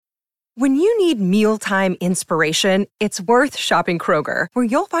When you need mealtime inspiration, it's worth shopping Kroger, where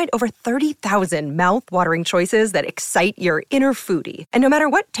you'll find over 30,000 mouth-watering choices that excite your inner foodie. And no matter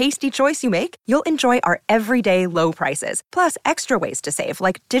what tasty choice you make, you'll enjoy our everyday low prices, plus extra ways to save,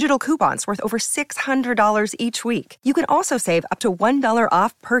 like digital coupons worth over $600 each week. You can also save up to $1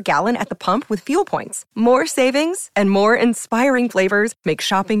 off per gallon at the pump with fuel points. More savings and more inspiring flavors make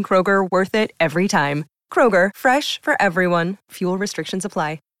shopping Kroger worth it every time. Kroger, fresh for everyone. Fuel restrictions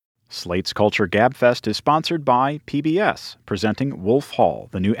apply. Slate's Culture Gabfest is sponsored by PBS, presenting Wolf Hall,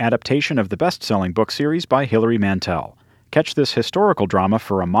 the new adaptation of the best-selling book series by Hilary Mantel. Catch this historical drama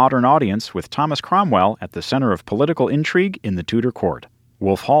for a modern audience with Thomas Cromwell at the center of political intrigue in the Tudor court.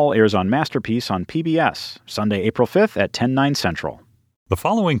 Wolf Hall airs on Masterpiece on PBS, Sunday, April 5th at 10/9 Central. The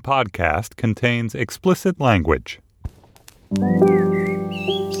following podcast contains explicit language.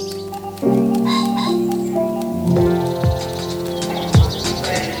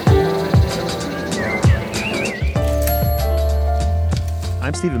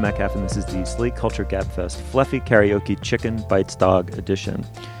 I'm Stephen Metcalf, and this is the Slate Culture Gabfest Fluffy Karaoke Chicken Bites Dog edition.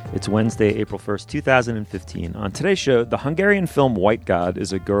 It's Wednesday, April 1st, 2015. On today's show, the Hungarian film White God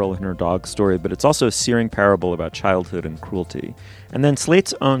is a girl and her dog story, but it's also a searing parable about childhood and cruelty. And then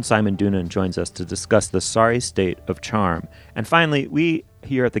Slate's own Simon Doonan joins us to discuss the sorry state of charm. And finally, we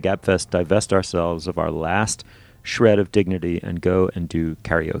here at the Gabfest divest ourselves of our last shred of dignity and go and do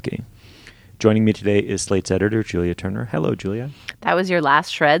karaoke. Joining me today is Slate's editor, Julia Turner. Hello, Julia. That was your last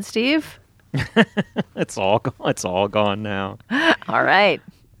shred, Steve? It's all gone now. All right.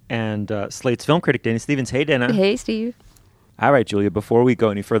 And Slate's film critic, Dana Stevens. Hey, Dana. Hey, Steve. All right, Julia. Before we go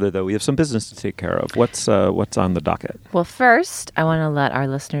any further, though, we have some business to take care of. What's on the docket? Well, first, I want to let our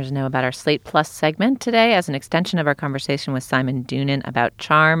listeners know about our Slate Plus segment today. As an extension of our conversation with Simon Doonan about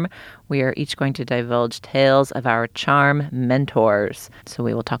charm, we are each going to divulge tales of our charm mentors. So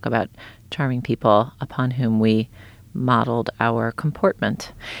we will talk about charming people upon whom we modeled our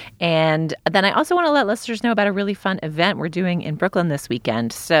comportment. And then I also want to let listeners know about a really fun event we're doing in Brooklyn this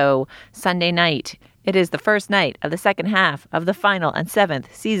weekend. So Sunday night, it is the first night of the second half of the final and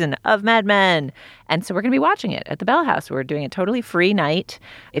 7th season of Mad Men. And so we're going to be watching it at the Bell House. We're doing a totally free night.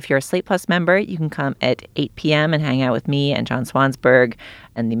 If you're a Slate Plus member, you can come at 8 p.m. and hang out with me and John Swansburg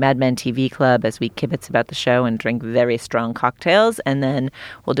and the Mad Men TV Club as we kibitz about the show and drink very strong cocktails. And then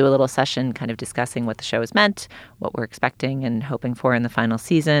we'll do a little session kind of discussing what the show has meant, what we're expecting and hoping for in the final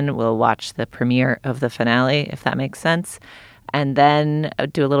season. We'll watch the premiere of the finale, if that makes sense. And then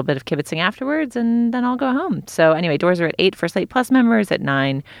do a little bit of kibitzing afterwards, and then I'll go home. So anyway, doors are at 8 for Slate Plus members, at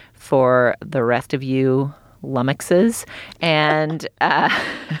 9 for the rest of you lummoxes. And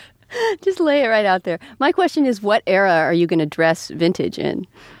just lay it right out there. My question is, what era are you going to dress vintage in?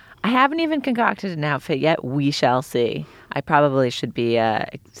 I haven't even concocted an outfit yet. We shall see. I probably should be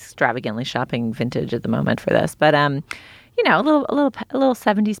extravagantly shopping vintage at the moment for this, but you know, a little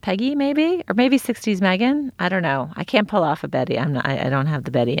 70s Peggy maybe, or maybe 60s Megan. I don't know. I can't pull off a Betty. I don't have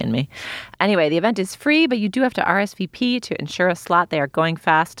the Betty in me. Anyway, the event is free, but you do have to RSVP to ensure a slot. They are going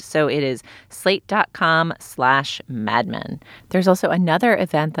fast, so it is slate.com/madmen. There's also another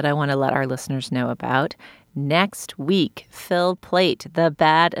event that I want to let our listeners know about. Next week, Phil Plait, the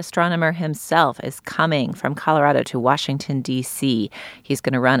bad astronomer himself, is coming from Colorado to Washington, D.C. He's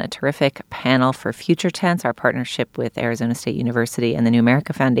going to run a terrific panel for Future Tense, our partnership with Arizona State University and the New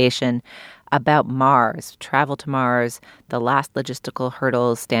America Foundation, about Mars, travel to Mars, the last logistical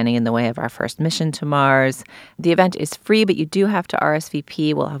hurdles standing in the way of our first mission to Mars. The event is free, but you do have to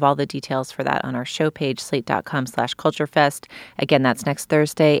RSVP. We'll have all the details for that on our show page, slate.com/culturefest. Again, that's next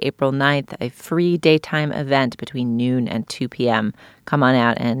Thursday, April 9th, a free daytime event between noon and 2 p.m. Come on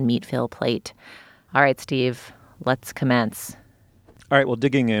out and meet Phil Plait. All right, Steve, let's commence. All right, well,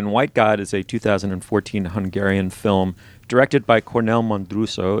 digging in, White God is a 2014 Hungarian film directed by Cornel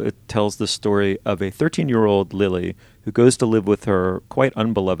Mondruso. It tells the story of a 13-year-old Lily who goes to live with her quite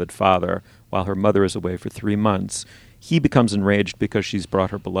unbeloved father while her mother is away for 3 months. He becomes enraged because she's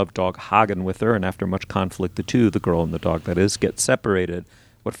brought her beloved dog Hagen with her, and after much conflict, the two, the girl and the dog that is, get separated.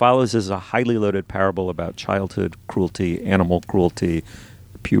 What follows is a highly loaded parable about childhood cruelty, animal cruelty,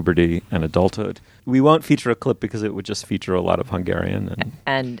 puberty, and adulthood. We won't feature a clip because it would just feature a lot of Hungarian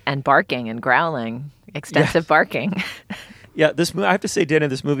and barking and growling, extensive barking. Yeah, I have to say, Dana,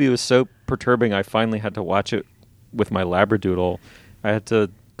 this movie was so perturbing. I finally had to watch it with my Labradoodle. I had to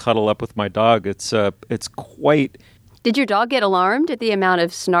cuddle up with my dog. It's quite. Did your dog get alarmed at the amount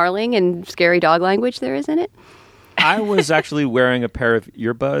of snarling and scary dog language there is in it? I was actually wearing a pair of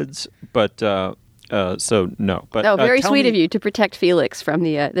earbuds, but so no. But very sweet of you to protect Felix from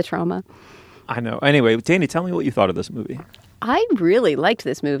the trauma. I know. Anyway, Danny, tell me what you thought of this movie. I really liked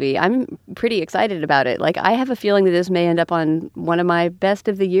this movie. I'm pretty excited about it. Like, I have a feeling that this may end up on one of my best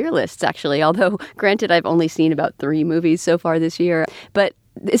of the year lists, actually. Although, granted, I've only seen about 3 movies so far this year. But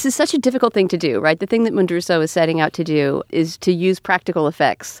this is such a difficult thing to do, right? The thing that Mondruso is setting out to do is to use practical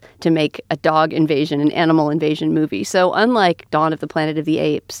effects to make a dog invasion, an animal invasion movie. So unlike Dawn of the Planet of the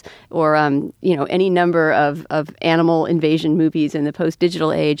Apes or, any number of animal invasion movies in the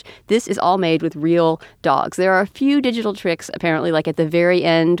post-digital age, this is all made with real dogs. There are a few digital tricks, apparently, like at the very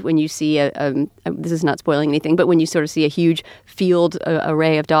end when you see this is not spoiling anything, but when you sort of see a huge field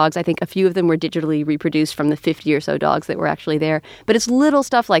array of dogs, I think a few of them were digitally reproduced from the 50 or so dogs that were actually there. But it's little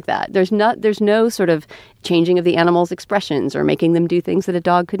stuff like that. There's no sort of changing of the animal's expressions or making them do things that a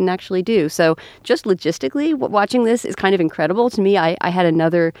dog couldn't actually do. So just logistically, watching this is kind of incredible. To me, I had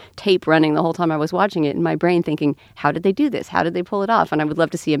another tape running the whole time I was watching it in my brain thinking, how did they do this? How did they pull it off? And I would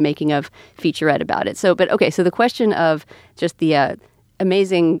love to see a making of featurette about it. So the question of just the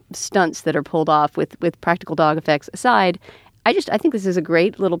amazing stunts that are pulled off with practical dog effects aside, I think this is a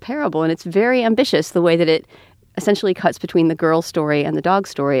great little parable, and it's very ambitious the way that it essentially cuts between the girl story and the dog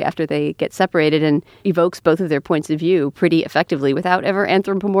story after they get separated and evokes both of their points of view pretty effectively without ever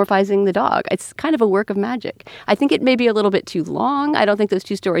anthropomorphizing the dog. It's kind of a work of magic. I think it may be a little bit too long. I don't think those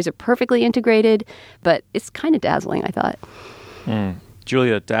two stories are perfectly integrated, but it's kind of dazzling, I thought.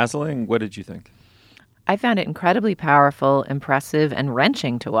 Julia, dazzling? What did you think? I found it incredibly powerful, impressive, and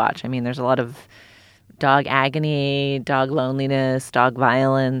wrenching to watch. I mean, there's a lot of dog agony, dog loneliness, dog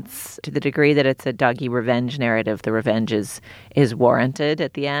violence, to the degree that it's a doggy revenge narrative. The revenge is warranted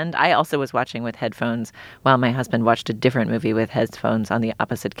at the end. I also was watching with headphones while my husband watched a different movie with headphones on the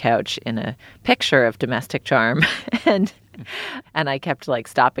opposite couch in a picture of domestic charm. And I kept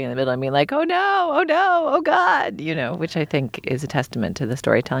stopping in the middle and being like, oh no, oh God, which I think is a testament to the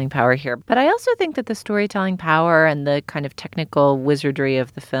storytelling power here. But I also think that the storytelling power and the kind of technical wizardry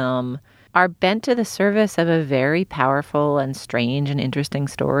of the film are bent to the service of a very powerful and strange and interesting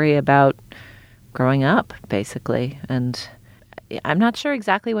story about growing up, basically. And I'm not sure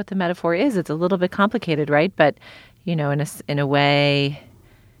exactly what the metaphor is. It's a little bit complicated, right? But, in a way,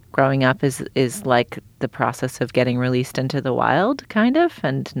 growing up is like the process of getting released into the wild, kind of,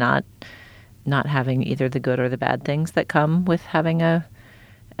 and not having either the good or the bad things that come with having a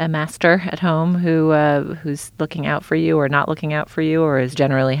master at home who's looking out for you or not looking out for you, or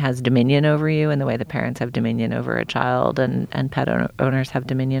generally has dominion over you in the way that parents have dominion over a child and pet owners have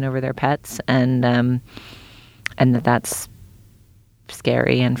dominion over their pets, and that's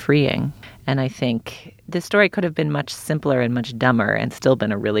scary and freeing. And I think this story could have been much simpler and much dumber and still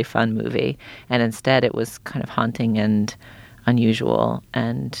been a really fun movie. And instead it was kind of haunting and unusual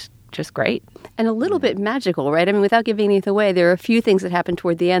and just great. And a little bit magical, right? I mean, without giving anything away, there are a few things that happen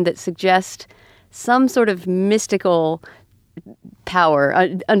toward the end that suggest some sort of mystical power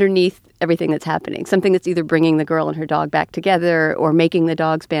underneath everything that's happening. Something that's either bringing the girl and her dog back together or making the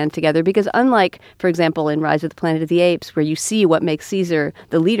dogs band together. Because unlike, for example, in Rise of the Planet of the Apes, where you see what makes Caesar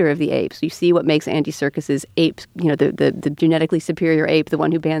the leader of the apes, you see what makes Andy Serkis's ape, the genetically superior ape, the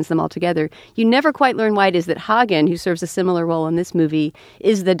one who bands them all together, you never quite learn why it is that Hagen, who serves a similar role in this movie,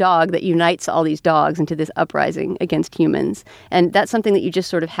 is the dog that unites all these dogs into this uprising against humans. And that's something that you just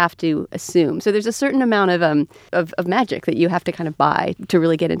sort of have to assume. So there's a certain amount of magic that you have to kind of buy to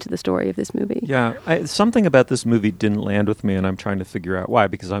really get into the story of this movie. Yeah, something about this movie didn't land with me, and I'm trying to figure out why,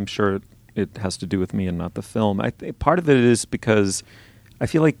 because I'm sure it has to do with me and not the film. Part of it is because I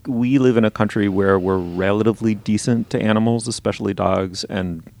feel like we live in a country where we're relatively decent to animals, especially dogs,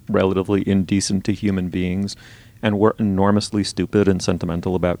 and relatively indecent to human beings, and we're enormously stupid and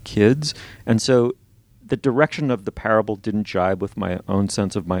sentimental about kids. And so the direction of the parable didn't jibe with my own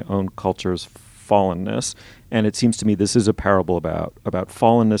sense of my own culture's fallenness. And it seems to me this is a parable about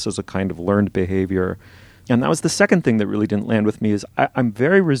fallenness as a kind of learned behavior. And that was the second thing that really didn't land with me, is I'm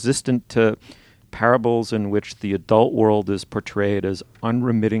very resistant to parables in which the adult world is portrayed as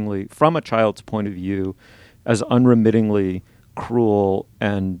unremittingly, from a child's point of view, as unremittingly cruel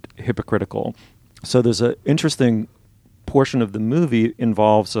and hypocritical. So there's an interesting portion of the movie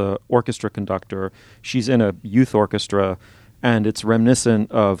involves a orchestra conductor. She's in a youth orchestra, and it's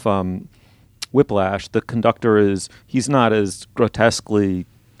reminiscent of Whiplash. The conductor he's not as grotesquely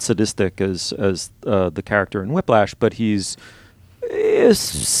sadistic as the character in Whiplash, but he's a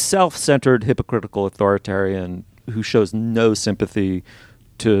self-centered, hypocritical authoritarian who shows no sympathy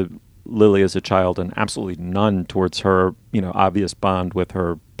to Lily as a child and absolutely none towards her, obvious bond with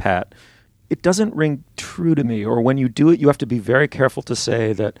her pet. it doesn't ring true to me. Or when you do it, you have to be very careful to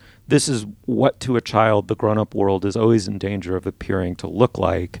say that this is what to a child the grown-up world is always in danger of appearing to look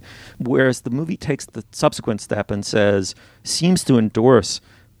like. Whereas the movie takes the subsequent step and seems to endorse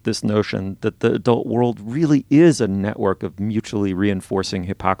this notion that the adult world really is a network of mutually reinforcing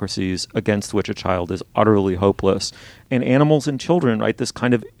hypocrisies against which a child is utterly hopeless. And animals and children, right, this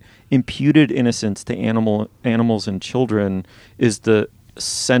kind of imputed innocence to animals and children is the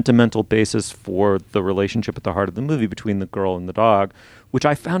sentimental basis for the relationship at the heart of the movie between the girl and the dog, which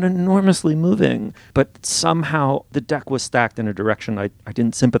I found enormously moving. But somehow the deck was stacked in a direction I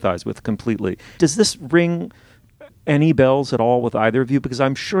didn't sympathize with completely. Does this ring any bells at all with either of you? Because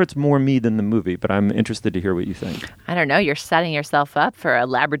I'm sure it's more me than the movie, but I'm interested to hear what you think. I don't know. You're setting yourself up for a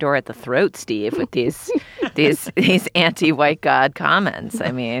Labrador at the throat, Steve, with these anti-white God comments.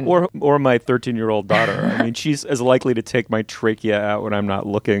 I mean, or my 13-year-old daughter. I mean, she's as likely to take my trachea out when I'm not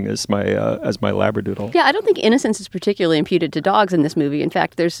looking as my Labradoodle. Yeah, I don't think innocence is particularly imputed to dogs in this movie. In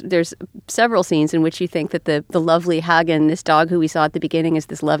fact, there's several scenes in which you think that the lovely Hagen, this dog who we saw at the beginning as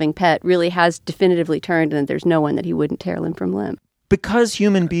this loving pet, really has definitively turned, and that there's no one that he wouldn't tear limb from limb. Because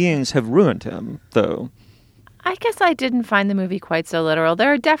human beings have ruined him, though. I guess I didn't find the movie quite so literal.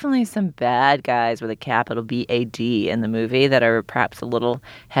 There are definitely some bad guys with a capital B-A-D in the movie that are perhaps a little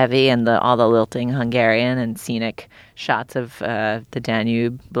heavy, and all the lilting Hungarian and scenic shots of the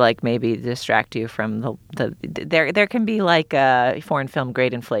Danube like maybe distract you from there can be like foreign film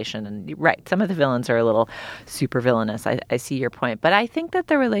grade inflation, and right, some of the villains are a little super villainous. I see your point, but I think that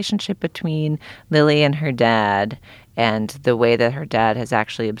the relationship between Lily and her dad and the way that her dad has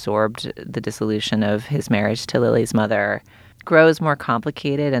actually absorbed the dissolution of his marriage to Lily's mother grows more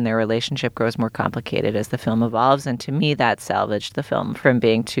complicated, and their relationship grows more complicated as the film evolves. And to me, that salvaged the film from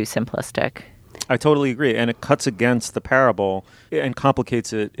being too simplistic. I totally agree. And it cuts against the parable and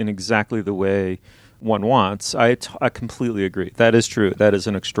complicates it in exactly the way one wants. I completely agree. That is true. That is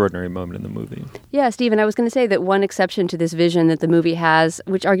an extraordinary moment in the movie. Yeah, Stephen, I was going to say that one exception to this vision that the movie has,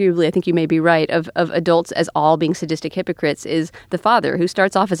 which arguably I think you may be right, of adults as all being sadistic hypocrites, is the father, who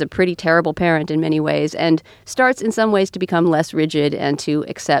starts off as a pretty terrible parent in many ways and starts in some ways to become less rigid and to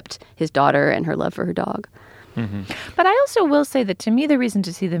accept his daughter and her love for her dog. Mm-hmm. But I also will say that to me, the reason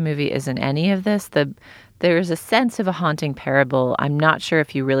to see the movie isn't any of this. There's a sense of a haunting parable. I'm not sure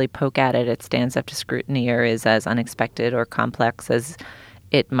if you really poke at it, it stands up to scrutiny or is as unexpected or complex as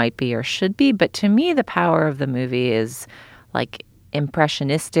it might be or should be. But to me, the power of the movie is like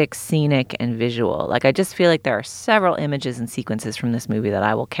impressionistic, scenic, and visual. Like, I just feel like there are several images and sequences from this movie that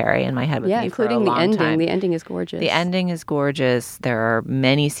I will carry in my head with me for a long time. Yeah, including the ending. The ending is gorgeous. The ending is gorgeous. There are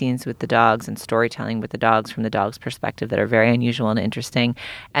many scenes with the dogs and storytelling with the dogs from the dog's perspective that are very unusual and interesting.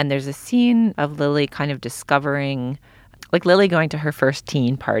 And there's a scene of Lily kind of discovering, like Lily going to her first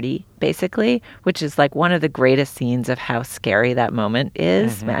teen party, basically, which is like one of the greatest scenes of how scary that moment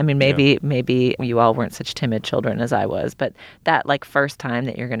is. Mm-hmm. I mean, maybe you all weren't such timid children as I was, but that like first time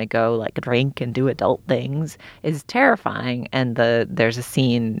that you're going to go like drink and do adult things is terrifying. And there's a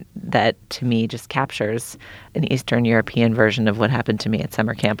scene that to me just captures an Eastern European version of what happened to me at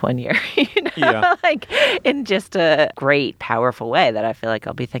summer camp one year, like in just a great, powerful way that I feel like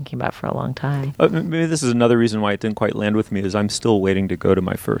I'll be thinking about for a long time. Maybe this is another reason why it didn't quite land with me, is I'm still waiting to go to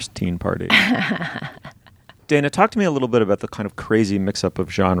my first teen party. Dana, talk to me a little bit about the kind of crazy mix-up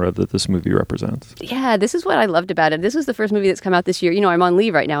of genre that this movie represents. Yeah, this is what I loved about it. This was the first movie that's come out this year. You know, I'm on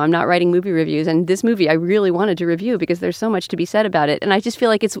leave right now. I'm not writing movie reviews, and this movie I really wanted to review because there's so much to be said about it. And I just feel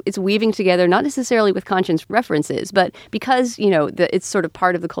like it's weaving together, not necessarily with conscious references, but because, you know, it's sort of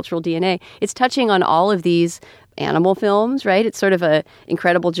part of the cultural DNA. It's touching on all of these animal films, right? It's sort of a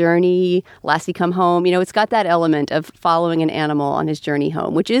Incredible Journey, Lassie Come Home. You know, it's got that element of following an animal on his journey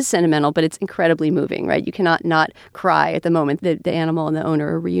home, which is sentimental, but it's incredibly moving, right? You cannot not cry at the moment that the animal and the owner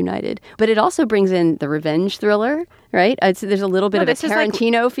are reunited. But it also brings in the revenge thriller, right? There's a little bit of a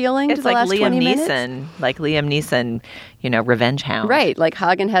Tarantino feeling to the last 20 minutes. Like Liam Neeson, you know, revenge hound. Right, like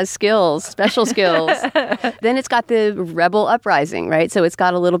Hagen has skills, special skills. Then it's got the rebel uprising, right? So it's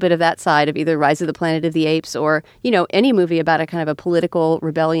got a little bit of that side of either Rise of the Planet of the Apes or, you know, any movie about a kind of a political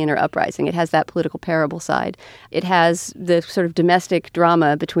rebellion or uprising. It has that political parable side. It has the sort of domestic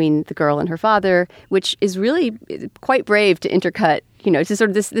drama between the girl and her father, which is really quite brave to intercut It's just sort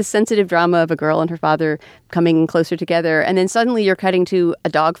of this sensitive drama of a girl and her father coming closer together. And then suddenly you're cutting to a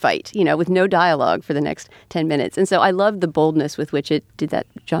dogfight, with no dialogue for the next 10 minutes. And so I love the boldness with which it did that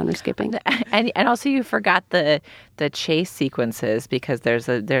genre skipping. And also you forgot the chase sequences, because there's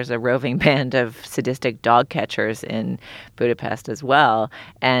a roving band of sadistic dog catchers in Budapest as well.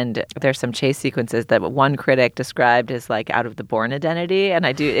 And there's some chase sequences that one critic described as like out of the Bourne Identity. And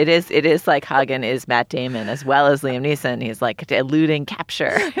it is like Hagen is Matt Damon as well as Liam Neeson. He's like eluding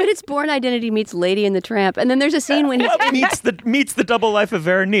capture. But it's Bourne Identity meets Lady and the Tramp. And then there's a scene when meets the double life of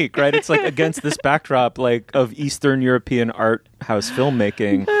Veronique, right? It's like against this backdrop like of Eastern European art house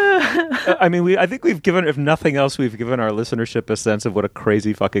filmmaking. I think we've given, if nothing else, we've given our listenership a sense of what a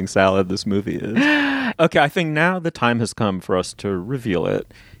crazy fucking salad this movie is. Okay, I think now the time has come for us to reveal it.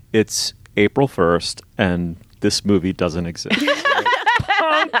 It's April 1st, and this movie doesn't exist.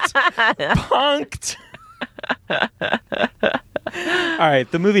 Punked. All right,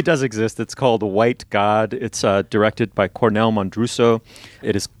 the movie does exist. It's called White God. It's directed by Cornel Mondruso.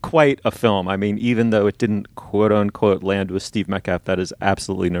 It is quite a film. I mean, even though it didn't quote-unquote land with Steve Metcalf, that is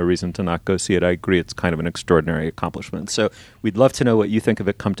absolutely no reason to not go see it. I agree. It's kind of an extraordinary accomplishment. So we'd love to know what you think of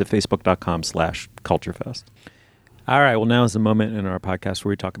it. Come to facebook.com/culturefest. All right, well, now is the moment in our podcast where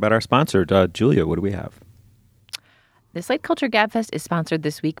we talk about our sponsor. Julia, what do we have? The Slate Culture Gabfest is sponsored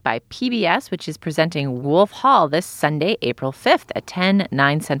this week by PBS, which is presenting Wolf Hall this Sunday, April 5th at 10,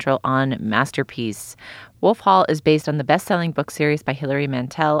 9 Central on Masterpiece. Wolf Hall is based on the best-selling book series by Hilary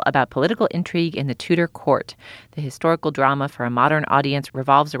Mantel about political intrigue in the Tudor court. The historical drama for a modern audience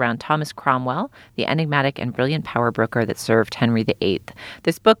revolves around Thomas Cromwell, the enigmatic and brilliant power broker that served Henry VIII.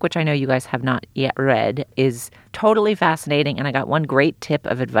 This book, which I know you guys have not yet read, is totally fascinating, and I got one great tip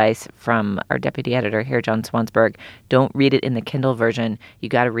of advice from our deputy editor here, John Swansburg. Don't read it in the Kindle version. You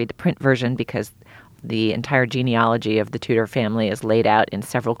got to read the print version, because the entire genealogy of the Tudor family is laid out in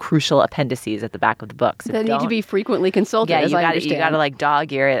several crucial appendices at the back of the book. So that need to be frequently consulted. Yeah, you got to like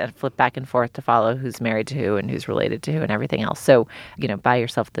dog ear it and flip back and forth to follow who's married to who and who's related to who and everything else. So, buy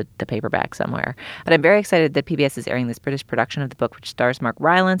yourself the paperback somewhere. But I'm very excited that PBS is airing this British production of the book, which stars Mark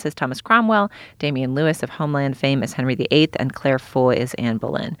Rylance as Thomas Cromwell, Damian Lewis of Homeland fame as Henry VIII, and Claire Foy as Anne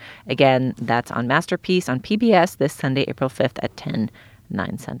Boleyn. Again, that's on Masterpiece on PBS this Sunday, April 5th at 10,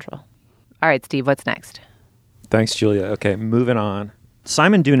 9 Central. All right, Steve, what's next? Thanks, Julia. Okay, moving on.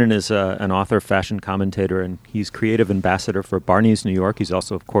 Simon Doonan is an author, fashion commentator, and he's creative ambassador for Barney's New York. He's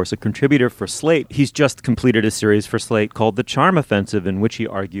also, of course, a contributor for Slate. He's just completed a series for Slate called The Charm Offensive, in which he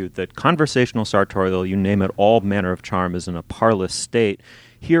argued that conversational sartorial, you name it, all manner of charm is in a parlous state.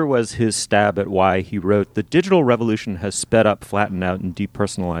 Here was his stab at why he wrote, "The digital revolution has sped up, flattened out, and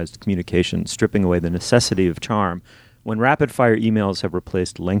depersonalized communication, stripping away the necessity of charm. When rapid-fire emails have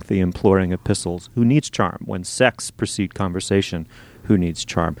replaced lengthy, imploring epistles, who needs charm? When sex precede conversation, who needs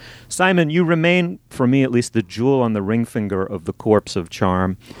charm?" Simon, you remain, for me at least, the jewel on the ring finger of the corpse of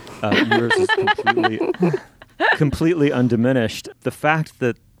charm. Yours is completely undiminished. The fact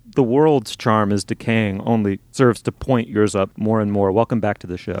that the world's charm is decaying only serves to point yours up more and more. Welcome back to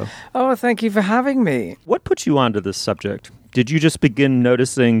the show. Oh, thank you for having me. What put you onto this subject? Did you just begin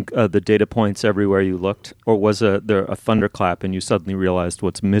noticing the data points everywhere you looked, or was there a thunderclap and you suddenly realized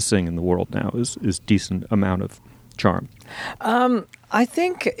what's missing in the world now is decent amount of charm? I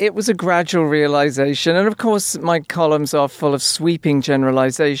think it was a gradual realization. And of course, my columns are full of sweeping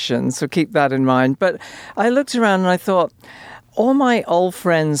generalizations, so keep that in mind. But I looked around and I thought, all my old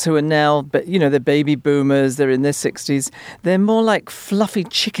friends who are now, they're baby boomers, they're in their 60s, they're more like fluffy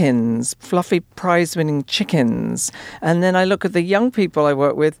chickens, fluffy prize-winning chickens. And then I look at the young people I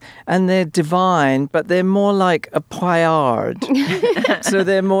work with, and they're divine, but they're more like a poiard. So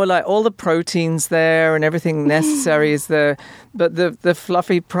they're more like all the proteins there and everything necessary is there, but the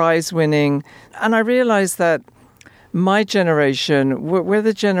fluffy prize-winning. And I realized that my generation, we're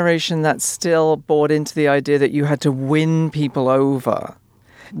the generation that still bought into the idea that you had to win people over.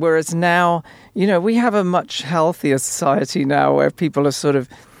 Whereas now, we have a much healthier society now where people are sort of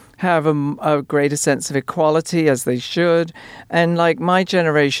have a greater sense of equality, as they should. And like my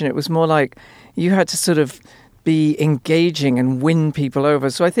generation, it was more like you had to sort of be engaging and win people over.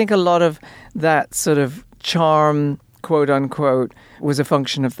 So I think a lot of that sort of charm, quote unquote, was a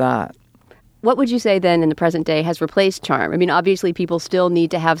function of that. What would you say then in the present day has replaced charm? I mean, obviously people still need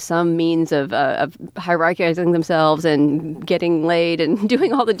to have some means of hierarchizing themselves and getting laid and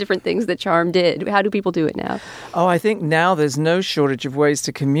doing all the different things that charm did. How do people do it now? Oh, I think now there's no shortage of ways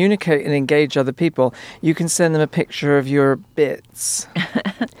to communicate and engage other people. You can send them a picture of your bits.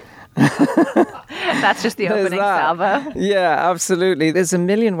 That's just the opening salvo. Yeah, absolutely. There's a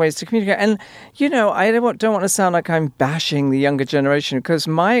million ways to communicate. And, I don't want to sound like I'm bashing the younger generation, because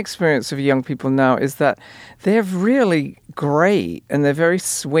my experience of young people now is that they're really great and they're very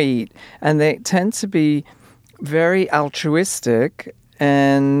sweet and they tend to be very altruistic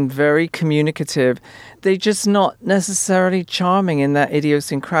and very communicative. They're just not necessarily charming in that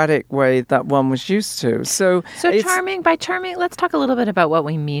idiosyncratic way that one was used to. So charming, let's talk a little bit about what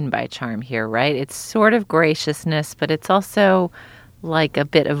we mean by charm here, right? It's sort of graciousness, but it's also like a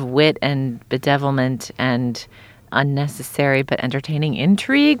bit of wit and bedevilment and unnecessary but entertaining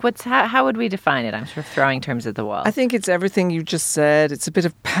intrigue. How would we define it? I'm sort of throwing terms at the wall. I think it's everything you just said. It's a bit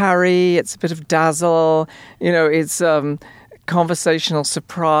of parry, it's a bit of dazzle, it's conversational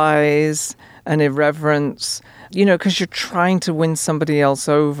surprise and irreverence, because you're trying to win somebody else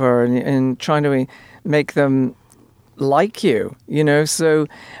over and trying to make them like you, So,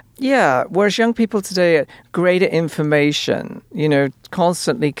 yeah, whereas young people today are greater information,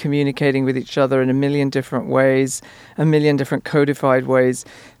 constantly communicating with each other in a million different ways, a million different codified ways.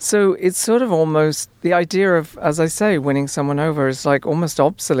 So it's sort of almost the idea of, as I say, winning someone over is like almost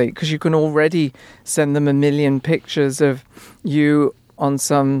obsolete, because you can already send them a million pictures of you on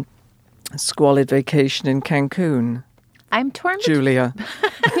some squalid vacation in Cancun. I'm torn. Julia.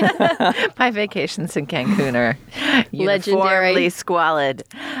 My vacations in Cancun are legendary, uniformly squalid.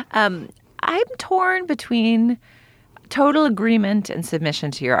 I'm torn between total agreement and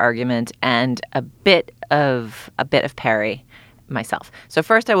submission to your argument and a bit of parry myself. So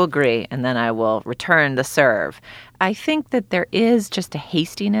first I will agree, and then I will return the serve. I think that there is just a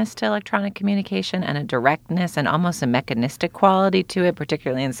hastiness to electronic communication and a directness and almost a mechanistic quality to it,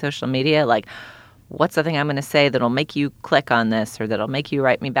 particularly in social media. Like, what's the thing I'm going to say that'll make you click on this or that'll make you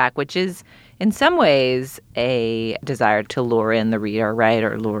write me back, which is in some ways a desire to lure in the reader, right,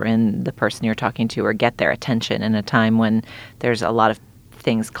 or lure in the person you're talking to or get their attention in a time when there's a lot of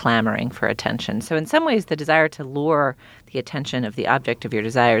things clamoring for attention. So in some ways, the desire to lure the attention of the object of your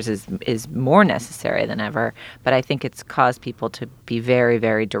desires is more necessary than ever. But I think it's caused people to be very,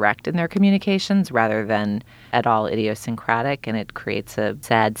 very direct in their communications rather than at all idiosyncratic, and it creates a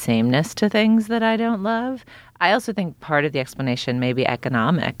sad sameness to things that I don't love. I also think part of the explanation may be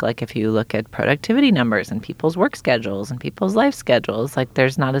economic. Like if you look at productivity numbers and people's work schedules and people's life schedules, like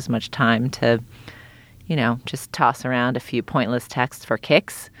there's not as much time to just toss around a few pointless texts for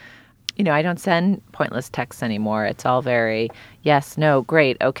kicks. I don't send pointless texts anymore. It's all very, yes, no,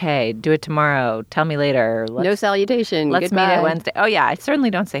 great, okay, do it tomorrow, tell me later. No salutation, let's goodbye. Meet at Wednesday. Oh, yeah, I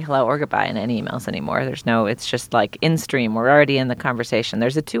certainly don't say hello or goodbye in any emails anymore. It's just like in stream. We're already in the conversation.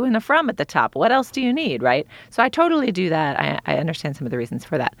 There's a to and a from at the top. What else do you need, right? So I totally do that. I understand some of the reasons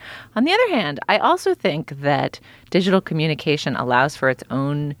for that. On the other hand, I also think that digital communication allows for its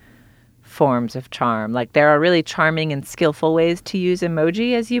own forms of charm. Like there are really charming and skillful ways to use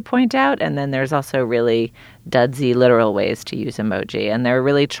emoji, as you point out, and then there's also really dudsy, literal ways to use emoji. And there are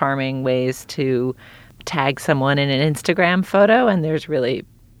really charming ways to tag someone in an Instagram photo, and there's really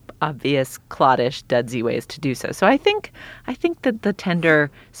obvious, cloddish, dudsy ways to do so. So I think that the tender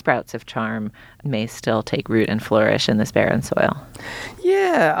sprouts of charm may still take root and flourish in this barren soil.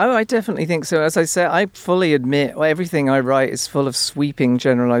 Yeah, I definitely think so. As I say, I fully admit everything I write is full of sweeping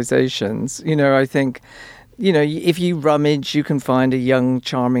generalizations. I think, if you rummage, you can find a young,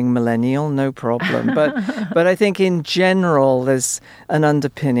 charming millennial, no problem. But I think in general, there's an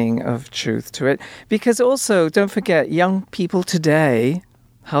underpinning of truth to it. Because also, don't forget, young people today...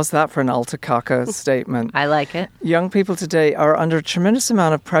 How's that for an alter caca statement? I like it. Young people today are under a tremendous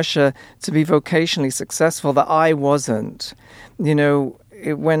amount of pressure to be vocationally successful that I wasn't.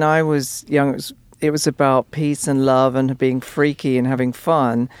 When I was young, it was about peace and love and being freaky and having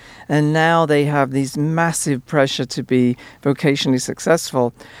fun. And now they have these massive pressure to be vocationally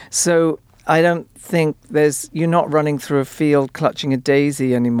successful. So I don't think you're not running through a field clutching a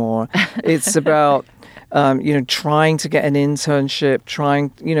daisy anymore. It's about... trying to get an internship,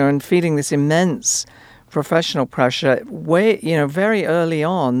 and feeling this immense professional pressure very early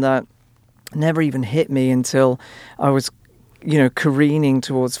on that never even hit me until I was, careening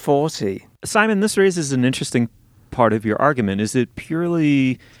towards 40. Simon, this raises an interesting part of your argument. Is it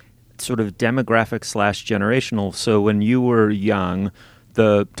purely sort of demographic/generational? So when you were young,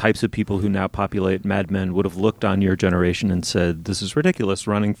 the types of people who now populate Mad Men would have looked on your generation and said, this is ridiculous,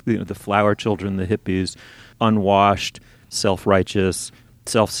 running the flower children, the hippies, unwashed, self-righteous,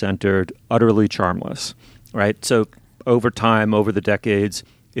 self-centered, utterly charmless, right? So over time, over the decades,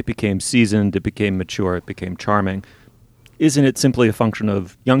 it became seasoned, it became mature, it became charming. Isn't it simply a function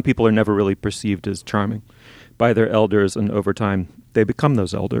of young people are never really perceived as charming by their elders, and over time, they become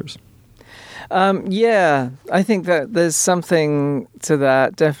those elders? Yeah, I think that there's something to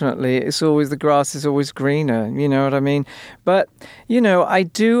that, definitely. It's always, the grass is always greener, you know what I mean? But, I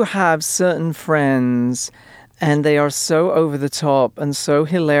do have certain friends, and they are so over the top and so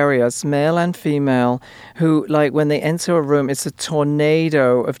hilarious, male and female, who, like, when they enter a room, it's a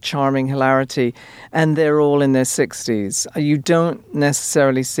tornado of charming hilarity, and they're all in their 60s. You don't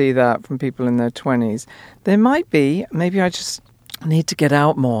necessarily see that from people in their 20s. There might be. Maybe I just need to get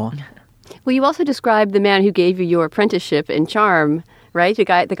out more. Well, you also described the man who gave you your apprenticeship in charm, right? The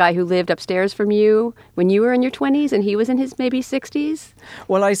guy who lived upstairs from you when you were in your 20s and he was in his maybe 60s?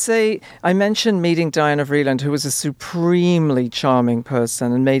 Well, I mentioned meeting Diana Vreeland, who was a supremely charming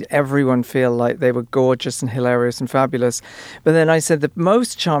person and made everyone feel like they were gorgeous and hilarious and fabulous. But then I said the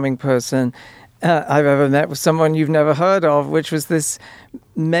most charming person I've ever met was someone you've never heard of, which was this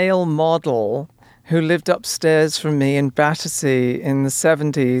male model who lived upstairs from me in Battersea in the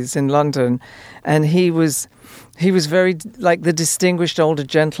 70s in London. And he was very like the distinguished older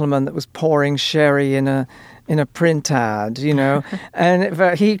gentleman that was pouring sherry in a print ad,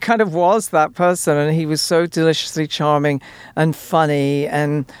 and he kind of was that person, and he was so deliciously charming and funny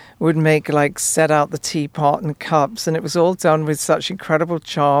and would set out the teapot and cups, and it was all done with such incredible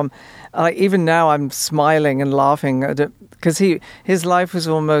charm. Even now I'm smiling and laughing at it because his life was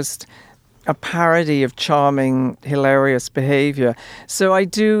almost a parody of charming, hilarious behavior. So I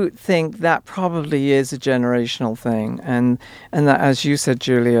do think that probably is a generational thing. And that, as you said,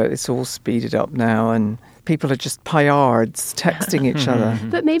 Julia, it's all speeded up now and people are just paillards texting each other.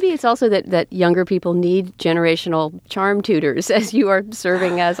 But maybe it's also that younger people need generational charm tutors as you are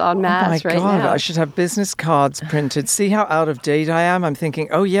serving as en masse right now. Oh my God, I should have business cards printed. See how out of date I am? I'm thinking,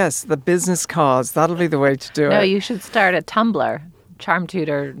 oh yes, the business cards. That'll be the way to do it. No, you should start a Tumblr.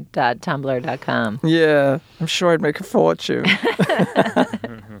 charmtutor.tumblr.com. Yeah, I'm sure I'd make a fortune.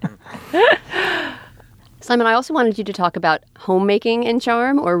 Simon, I also wanted you to talk about homemaking and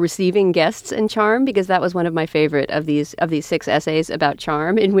charm, or receiving guests and charm, because that was one of my favorite of these 6 essays about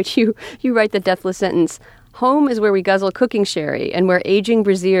charm, in which you write the deathless sentence, "Home is where we guzzle cooking sherry and where aging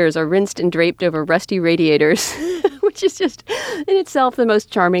braziers are rinsed and draped over rusty radiators," which is just in itself the most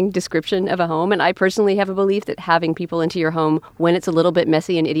charming description of a home. And I personally have a belief that having people into your home when it's a little bit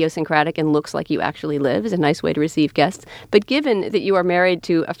messy and idiosyncratic and looks like you actually live is a nice way to receive guests. But given that you are married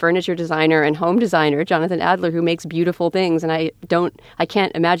to a furniture designer and home designer, Jonathan Adler, who makes beautiful things, and I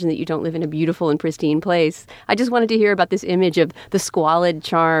can't imagine that you don't live in a beautiful and pristine place. I just wanted to hear about this image of the squalid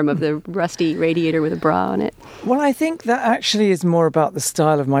charm of the rusty radiator with a bra on it. Well, I think that actually is more about the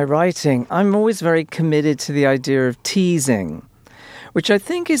style of my writing. I'm always very committed to the idea of teasing, which I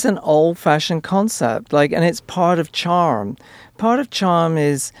think is an old-fashioned concept, and it's part of charm. Part of charm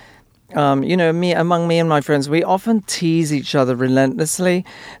is, among me and my friends, we often tease each other relentlessly.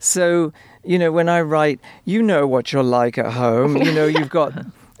 So, when I write, what you're like at home. You've got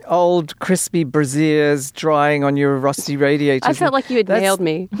old crispy braziers drying on your rusty radiators. I felt like you had nailed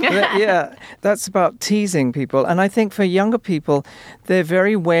me. Yeah, that's about teasing people. And I think for younger people, they're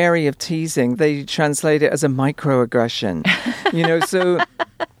very wary of teasing. They translate it as a microaggression. So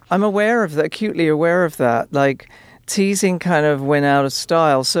I'm aware of that, acutely aware of that. Teasing kind of went out of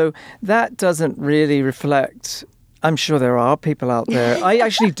style. So that doesn't really reflect... I'm sure there are people out there. I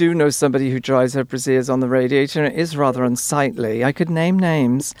actually do know somebody who dries her braziers on the radiator, and it is rather unsightly. I could name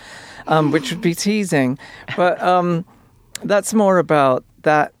names, which would be teasing. But that's more about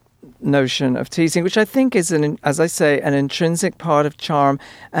that notion of teasing, which I think is, as I say, an intrinsic part of charm,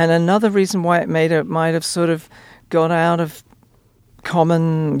 and another reason why it might have sort of gone out of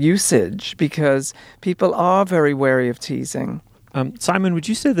common usage, because people are very wary of teasing. Simon, would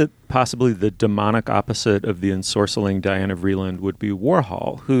you say that possibly the demonic opposite of the ensorceling Diana Vreeland would be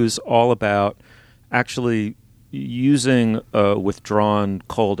Warhol, who's all about actually using a withdrawn,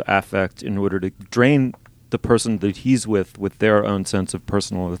 cold affect in order to drain the person that he's with their own sense of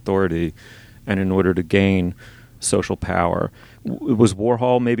personal authority and in order to gain social power? Was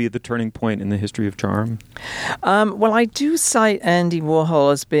Warhol maybe the turning point in the history of charm? Well, I do cite Andy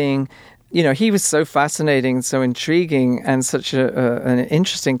Warhol as being... he was so fascinating, so intriguing, and such an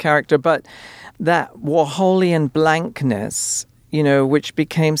interesting character. But that Warholian blankness, which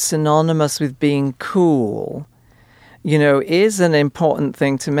became synonymous with being cool, is an important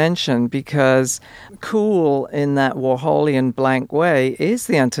thing to mention, because cool in that Warholian blank way is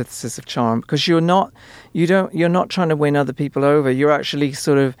the antithesis of charm, because you're not trying to win other people over. You're actually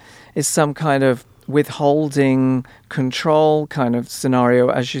is some kind of withholding control kind of scenario,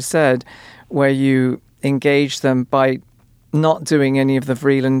 as you said, where you engage them by not doing any of the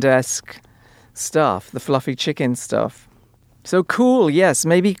Vreeland-esque stuff, the fluffy chicken stuff. So cool, yes.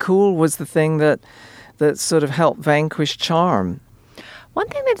 Maybe cool was the thing that sort of helped vanquish charm. One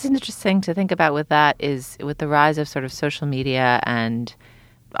thing that's interesting to think about with that is with the rise of sort of social media and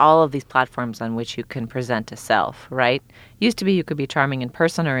all of these platforms on which you can present a self, right? Used to be you could be charming in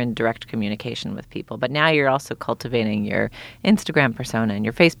person or in direct communication with people, but now you're also cultivating your Instagram persona and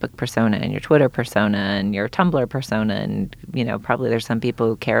your Facebook persona and your Twitter persona and your Tumblr persona, and, you know, probably there's some people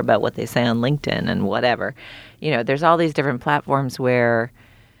who care about what they say on LinkedIn and whatever. You know, there's all these different platforms where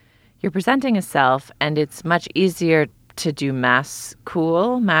you're presenting a self, and it's much easier to do mass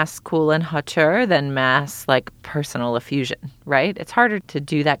cool and hauteur than mass, like, personal effusion, right? It's harder to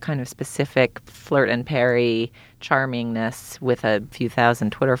do that kind of specific flirt and parry charmingness with a few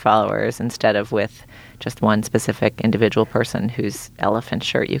thousand Twitter followers instead of with just one specific individual person whose elephant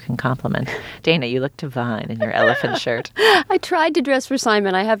shirt you can compliment. Dana, you look divine in your elephant shirt. I tried to dress for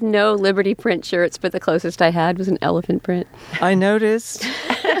Simon. I have no Liberty print shirts, but the closest I had was an elephant print. I noticed.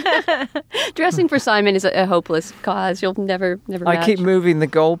 Dressing for Simon is a hopeless cause. You'll never match. I keep moving the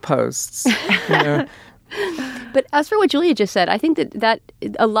goalposts. You know. But as for what Julia just said, I think that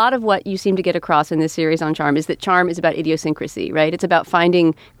a lot of what you seem to get across in this series on charm is that charm is about idiosyncrasy, right? It's about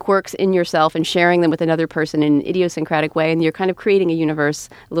finding quirks in yourself and sharing them with another person in an idiosyncratic way. And you're kind of creating a universe,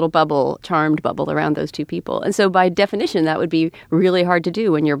 a little bubble, charmed bubble around those two people. And so by definition, that would be really hard to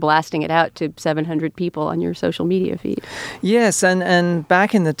do when you're blasting it out to 700 people on your social media feed. Yes, and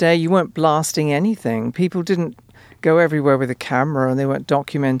back in the day, you weren't blasting anything. People didn't go everywhere with a camera and they weren't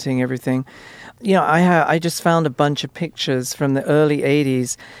documenting everything. You know, I just found a bunch of pictures from the early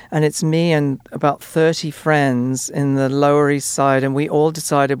 80s, and it's me and about 30 friends in the Lower East Side, and we all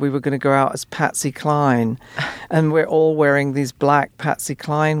decided we were going to go out as Patsy Cline, and we're all wearing these black Patsy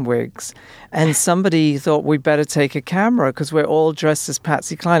Cline wigs. And somebody thought we'd better take a camera because we're all dressed as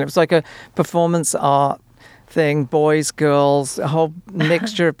Patsy Cline. It was like a performance art thing, boys, girls, a whole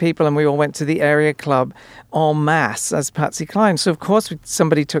mixture of people, and we all went to the area club en masse as Patsy Cline. So, of course,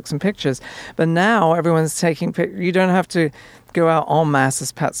 somebody took some pictures. But now everyone's taking pictures. You don't have to go out en masse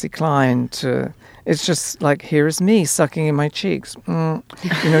as Patsy Cline to... It's just like, here's me sucking in my cheeks, doing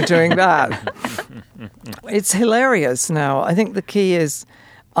that. It's hilarious now. I think the key is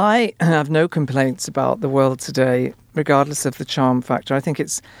I have no complaints about the world today, regardless of the charm factor. I think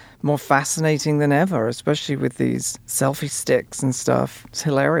it's more fascinating than ever, especially with these selfie sticks and stuff. It's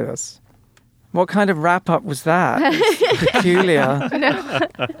hilarious. What kind of wrap-up was that? It's peculiar.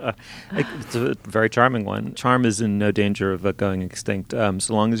 It's a very charming one. Charm is in no danger of going extinct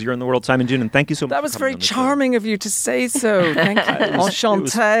so long as you're in the world. Simon Doonan, thank you so much. That was very charming of you to say so. Thank you.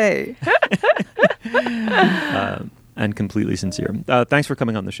 Enchanté. And completely sincere. Thanks for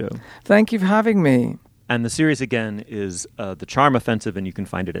coming on the show. Thank you for having me. And the series, again, is The Charm Offensive, and you can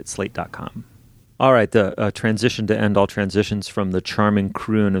find it at slate.com. All right, the transition to end all transitions from the charming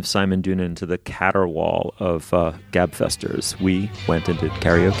croon of Simon Doonan to the caterwaul of Gabfesters. We went and did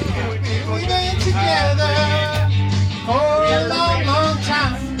karaoke. We've been together for a long, long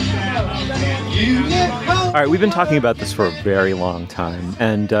time. All right, we've been talking about this for a very long time,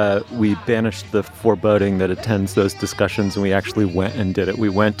 and we banished the foreboding that attends those discussions, and we actually went and did it. We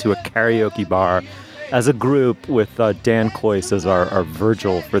went to a karaoke bar as a group with Dan Cloyce as our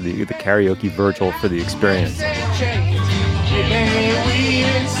Virgil for the karaoke Virgil for the experience.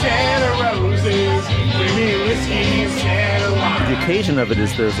 The occasion of it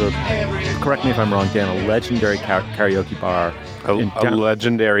is there's correct me if I'm wrong, Dan, a legendary karaoke bar. A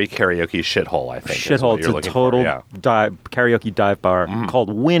legendary karaoke shithole, I think. Shithole. It's a total karaoke dive bar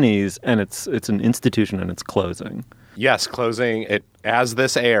called Winnie's, and it's an institution, and it's closing. Yes, closing. As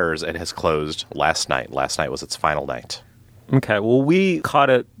this airs, it has closed last night. Last night was its final night. Okay, well, we caught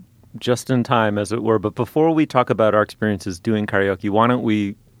it just in time, as it were. But before we talk about our experiences doing karaoke, why don't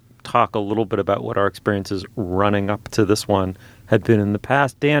we talk a little bit about what our experiences running up to this one had been in the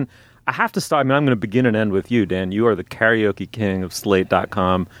past. Dan, I have to start. I'm going to begin and end with you, Dan. You are the karaoke king of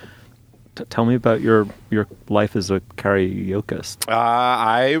Slate.com. Tell me about your life as a karaokeist.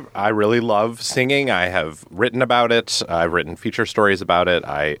 I really love singing. I have written about it. I've written feature stories about it.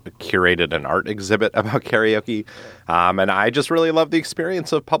 I curated an art exhibit about karaoke. And I just really love the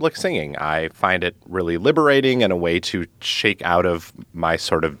experience of public singing. I find it really liberating and a way to shake out of my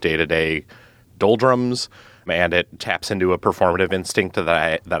sort of day-to-day doldrums. And it taps into a performative instinct that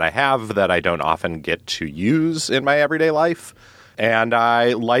I have that I don't often get to use in my everyday life. And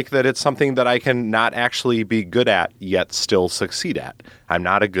I like that it's something that I can not actually be good at, yet still succeed at. I'm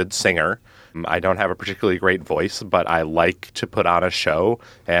not a good singer. I don't have a particularly great voice, but I like to put on a show.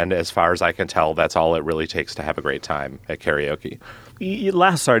 And as far as I can tell, that's all it really takes to have a great time at karaoke.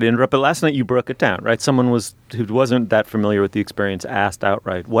 Sorry to interrupt, but last night you broke it down, right? Someone who wasn't that familiar with the experience asked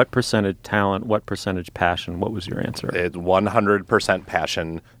outright, what percentage talent, what percentage passion? What was your answer? It's 100%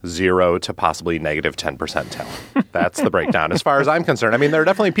 passion, 0 to possibly negative 10% talent. That's the breakdown as far as I'm concerned. I mean, there are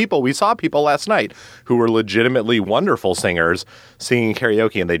definitely we saw people last night who were legitimately wonderful singers singing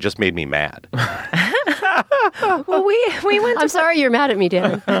karaoke, and they just made me mad. Well, we went to... I'm sorry you're mad at me,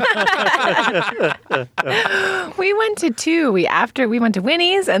 Dan. We went to two. We went to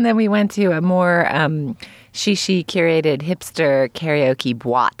Winnie's, and then we went to a more she curated hipster karaoke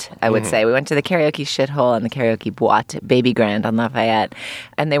boîte, I would say. We went to the karaoke shithole and the karaoke boîte, Baby Grand on Lafayette.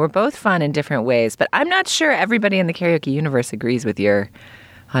 And they were both fun in different ways. But I'm not sure everybody in the karaoke universe agrees with your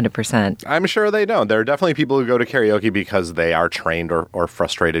 100%. I'm sure they don't. There are definitely people who go to karaoke because they are trained or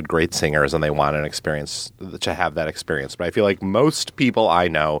frustrated great singers and they want an experience to have that experience. But I feel like most people I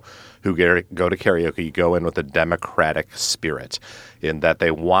know who go to karaoke go in with a democratic spirit in that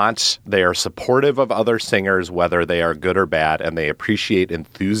they are supportive of other singers, whether they are good or bad, and they appreciate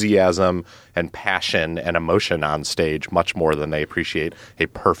enthusiasm and passion and emotion on stage much more than they appreciate a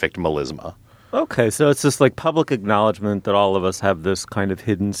perfect melisma. Okay, so it's just like public acknowledgement that all of us have this kind of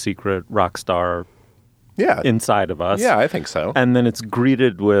hidden secret rock star inside of us. Yeah, I think so. And then it's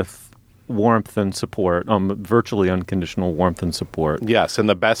greeted with warmth and support, virtually unconditional warmth and support. Yes, in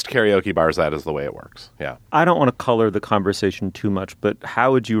the best karaoke bars, that is the way it works. Yeah. I don't want to color the conversation too much, but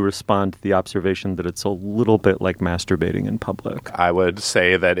how would you respond to the observation that it's a little bit like masturbating in public? I would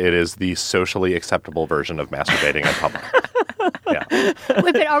say that it is the socially acceptable version of masturbating in public. Yeah.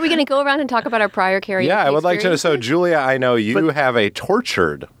 Wait, but are we going to go around and talk about our prior karaoke Yeah, I would like to. So, experiences? Julia, I know you have a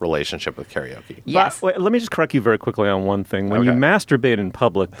tortured relationship with karaoke. Yes. Wait, let me just correct you very quickly on one thing. When you Okay. masturbate in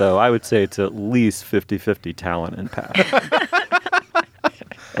public, though, I would say it's at least 50-50 talent and passion.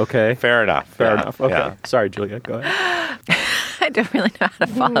 Okay? Fair enough. Fair Yeah, enough. Okay. yeah. Sorry, Julia. Go ahead. I don't really know how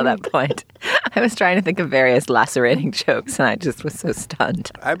to follow that point. I was trying to think of various lacerating jokes, and I just was so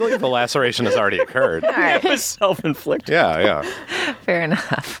stunned. I believe the laceration has already occurred. All right. It was self-inflicted. Yeah. Fair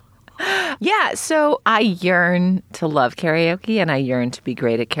enough. Yeah, so I yearn to love karaoke, and I yearn to be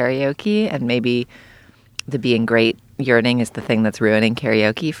great at karaoke, and maybe the being great yearning is the thing that's ruining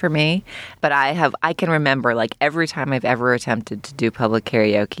karaoke for me. But I can remember like every time I've ever attempted to do public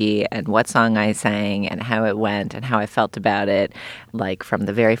karaoke and what song I sang and how it went and how I felt about it. Like from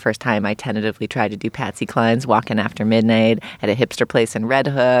the very first time I tentatively tried to do Patsy Cline's Walkin' After Midnight at a hipster place in Red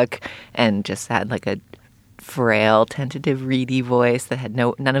Hook and just had like a frail, tentative, reedy voice that had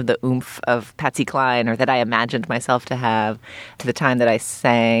none of the oomph of Patsy Cline or that I imagined myself to have, to the time that I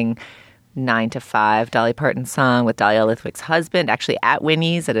sang 9 to 5, Dolly Parton song with Dahlia Lithwick's husband, actually at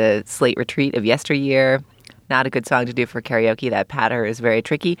Winnie's at a Slate retreat of yesteryear. Not a good song to do for karaoke. That patter is very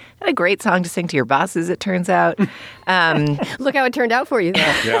tricky. Not a great song to sing to your bosses, it turns out. Look how it turned out for you,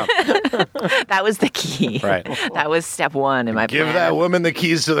 though. Yeah. That was the key. Right. That was step one in my Give plan. that woman the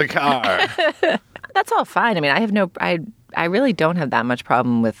keys to the car. That's all fine. I mean, I really don't have that much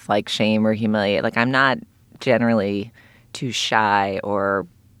problem with like shame or humiliate. Like I'm not generally too shy or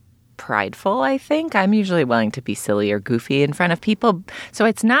prideful, I think. I'm usually willing to be silly or goofy in front of people. So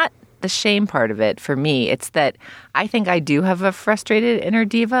it's not the shame part of it for me. It's that I think I do have a frustrated inner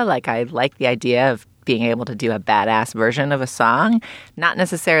diva. Like I like the idea of being able to do a badass version of a song, not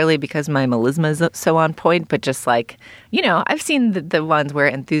necessarily because my melisma is so on point, but just like, you know, I've seen the ones where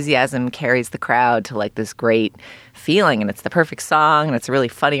enthusiasm carries the crowd to like this great feeling and it's the perfect song and it's a really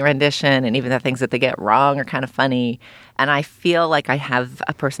funny rendition and even the things that they get wrong are kind of funny. And I feel like I have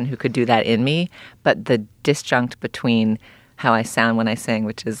a person who could do that in me, but the disjunct between how I sound when I sing,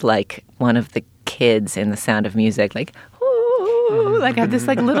 which is like one of the kids in The Sound of Music, like, ooh, like I have this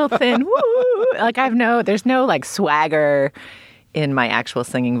like little thin, woo, like there's no like swagger in my actual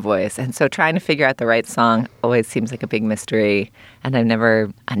singing voice. And so trying to figure out the right song always seems like a big mystery. And I've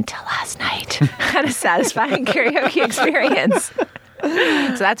never, until last night, had a satisfying karaoke experience.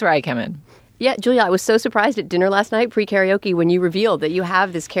 So that's where I come in. Yeah, Julia, I was so surprised at dinner last night, pre-karaoke, when you revealed that you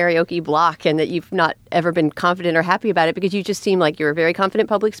have this karaoke block and that you've not ever been confident or happy about it because you just seem like you're a very confident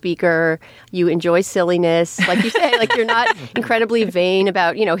public speaker. You enjoy silliness. Like you say, like you're not incredibly vain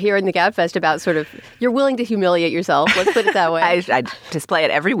about, you know, here in the GabFest about sort of, you're willing to humiliate yourself. Let's put it that way. I display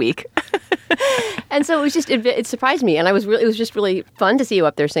it every week. And so it was just, it surprised me. And it was just really fun to see you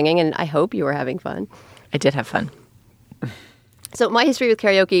up there singing. And I hope you were having fun. I did have fun. So my history with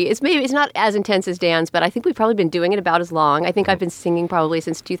karaoke is maybe it's not as intense as Dan's, but I think we've probably been doing it about as long. I think I've been singing probably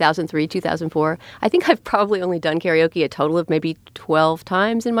since 2003, 2004. I think I've probably only done karaoke a total of maybe 12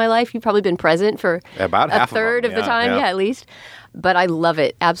 times in my life. You've probably been present for about a third of the time, at least. But I love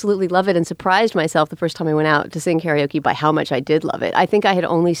it, absolutely love it, and surprised myself the first time I went out to sing karaoke by how much I did love it. I think I had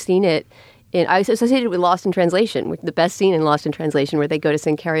only seen it I associated it with Lost in Translation, with the best scene in Lost in Translation where they go to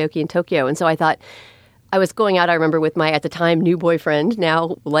sing karaoke in Tokyo. And so I thought, I was going out, I remember, with my, at the time, new boyfriend,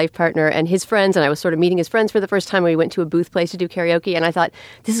 now life partner, and his friends, and I was sort of meeting his friends for the first time. We went to a booth place to do karaoke, and I thought,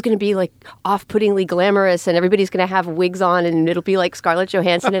 this is going to be, like, off-puttingly glamorous, and everybody's going to have wigs on, and it'll be like Scarlett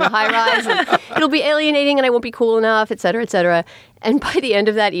Johansson in a high-rise, and it'll be alienating, and I won't be cool enough, et cetera, et cetera. And by the end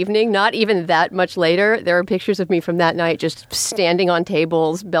of that evening, not even that much later, there are pictures of me from that night just standing on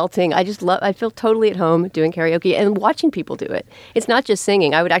tables, belting. I feel totally at home doing karaoke and watching people do it. It's not just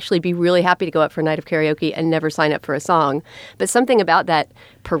singing. I would actually be really happy to go out for a night of karaoke and never sign up for a song. But something about that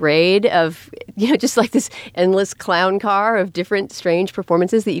parade of, just like this endless clown car of different strange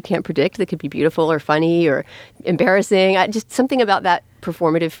performances that you can't predict, that could be beautiful or funny or embarrassing. Just something about that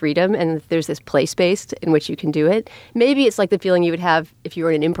performative freedom, and there's this play space in which you can do it. Maybe it's like the feeling you would have if you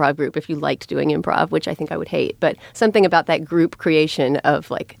were in an improv group, if you liked doing improv, which I think I would hate. But something about that group creation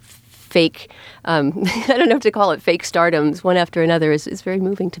of like fake, I don't know what to call it, fake stardoms, one after another is very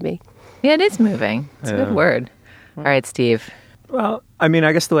moving to me. Yeah, it is moving. It's a good word. All right, Steve. Well, I mean,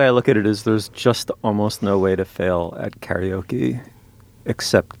 I guess the way I look at it is there's just almost no way to fail at karaoke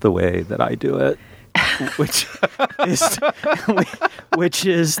except the way that I do it. which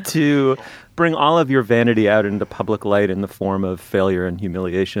is to bring all of your vanity out into public light in the form of failure and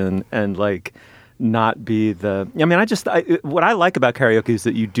humiliation, and like not be the. I mean, what I like about karaoke is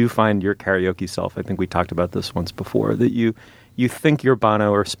that you do find your karaoke self. I think we talked about this once before. That you think you're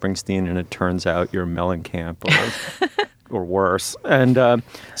Bono or Springsteen, and it turns out you're Mellencamp or worse. And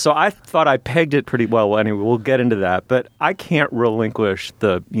so I thought I pegged it pretty well. Anyway, we'll get into that. But I can't relinquish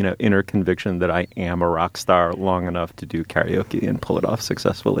the inner conviction that I am a rock star long enough to do karaoke and pull it off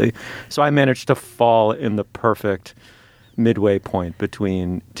successfully. So I managed to fall in the perfect midway point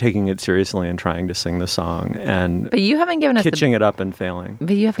between taking it seriously and trying to sing the song and but you haven't given us pitching it up and failing.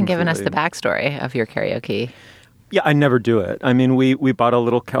 But you haven't given us the backstory of your karaoke. Yeah, I never do it. I mean, we bought a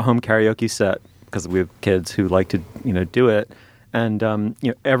little home karaoke set because we have kids who like to, do it. And,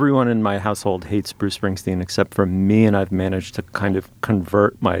 everyone in my household hates Bruce Springsteen except for me, and I've managed to kind of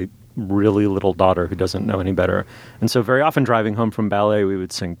convert my really little daughter who doesn't know any better. And so very often driving home from ballet, we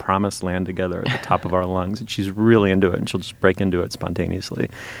would sing Promised Land together at the top of our lungs. And she's really into it, and she'll just break into it spontaneously.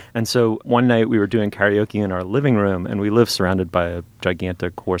 And so one night we were doing karaoke in our living room, and we live surrounded by a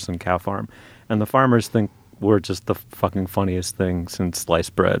gigantic horse and cow farm. And the farmers think we're just the fucking funniest thing since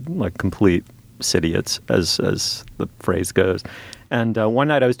sliced bread, like complete idiots, as the phrase goes. And one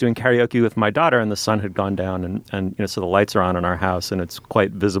night I was doing karaoke with my daughter, and the sun had gone down, and so the lights are on in our house, and it's quite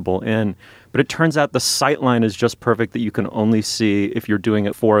visible in. But it turns out the sight line is just perfect that you can only see, if you're doing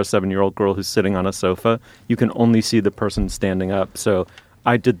it for a 7-year-old girl who's sitting on a sofa, you can only see the person standing up. So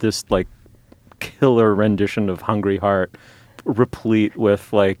I did this like killer rendition of Hungry Heart, replete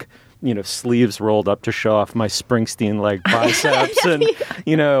with like sleeves rolled up to show off my Springsteen like biceps and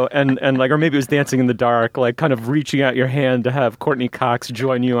like, or maybe it was Dancing in the Dark, like kind of reaching out your hand to have Courtney Cox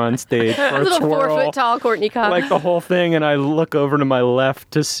join you on stage for a little twirl. 4 foot tall Courtney Cox. Like the whole thing. And I look over to my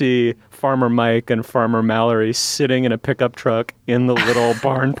left to see Farmer Mike and Farmer Mallory sitting in a pickup truck in the little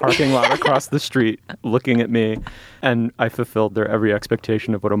barn parking lot across the street looking at me. And I fulfilled their every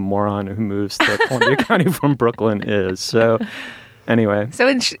expectation of what a moron who moves to Columbia County from Brooklyn is. So anyway. So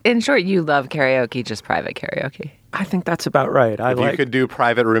in short, you love karaoke, just private karaoke. I think that's about right. If you could do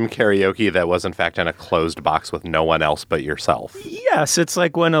private room karaoke that was in fact in a closed box with no one else but yourself. Yes, it's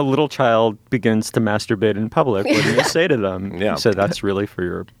like when a little child begins to masturbate in public. What do you say to them? Yeah. So that's really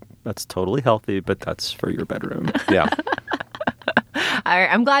that's totally healthy, but that's for your bedroom. Yeah.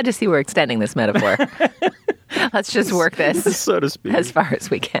 I'm glad to see we're extending this metaphor. Let's just work this, so to speak, as far as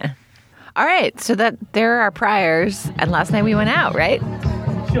we can. All right, so that there are our priors, and last night we went out, right?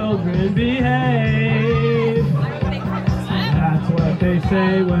 Children behave. That's what they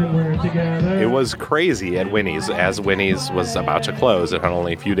say when we're together. It was crazy at Winnie's. As Winnie's was about to close, it had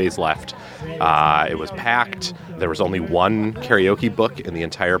only a few days left. It was packed. There was only one karaoke book in the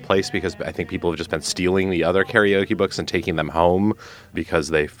entire place because I think people have just been stealing the other karaoke books and taking them home because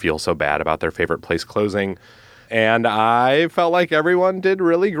they feel so bad about their favorite place closing. And I felt like everyone did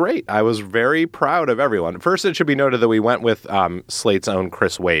really great. I was very proud of everyone. First, it should be noted that we went with Slate's own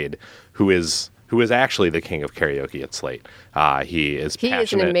Chris Wade, who who is actually the king of karaoke at Slate. He is passionate. He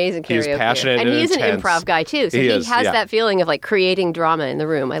is an amazing karaoke. He's passionate and he's intense. an improv guy, too. So he has that feeling of like creating drama in the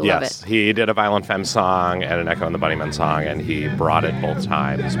room. I love it. He did a Violent Femmes song and an Echo and the Bunnymen song, and he brought it both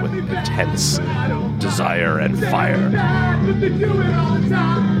times with intense desire and fire.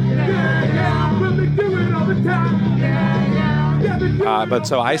 But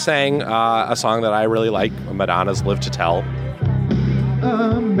so I sang a song that I really like, Madonna's Live to Tell.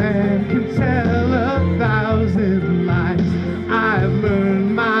 A man can tell 1,000 lies. I've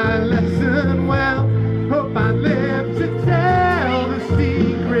learned my lesson well. Hope I live to tell the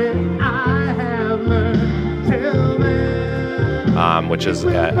secret I have learned till then. Which is,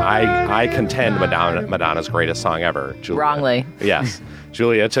 I contend Madonna's greatest song ever. Julia. Wrongly. Yes.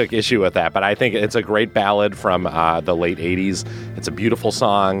 Julia took issue with that, but I think it's a great ballad from the late 80s. It's a beautiful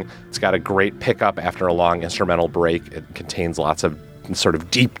song. It's got a great pickup after a long instrumental break. It contains lots of sort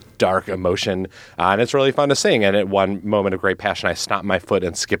of deep, dark emotion, and it's really fun to sing. And at one moment of great passion, I stomped my foot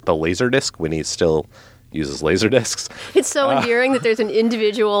and skipped the Laserdisc when he still uses Laserdiscs. It's so endearing that there's an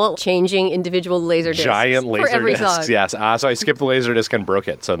individual Laserdisc. Giant for every song. Laserdiscs, yes. So I skipped the Laserdisc and broke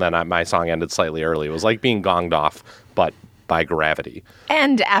it, so then my song ended slightly early. It was like being gonged off, but by gravity.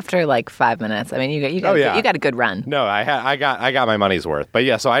 And after like 5 minutes, I mean, you got a good run. No, I got my money's worth. But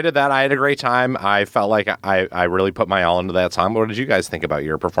yeah, so I did that. I had a great time. I felt like I really put my all into that song. What did you guys think about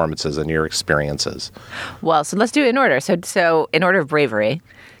your performances and your experiences? Well, so let's do it in order. So in order of bravery.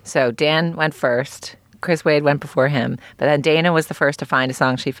 So Dan went first. Chris Wade went before him. But then Dana was the first to find a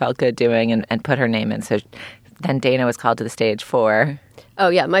song she felt good doing and put her name in. So then Dana was called to the stage for... Oh,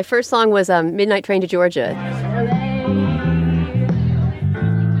 yeah. My first song was Midnight Train to Georgia.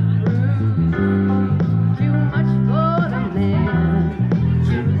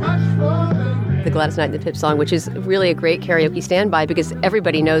 The Gladys Knight and the Pips song, which is really a great karaoke standby because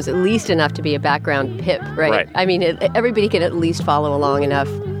everybody knows at least enough to be a background Pip, right? I mean, everybody can at least follow along enough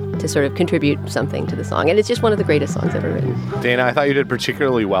to sort of contribute something to the song. And it's just one of the greatest songs ever written. Dana, I thought you did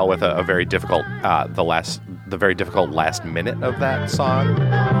particularly well with a very difficult, the very difficult last minute of that song.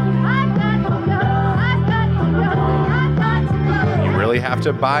 You really have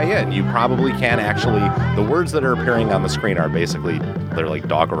to buy in. You probably can actually, the words that are appearing on the screen are basically, they're like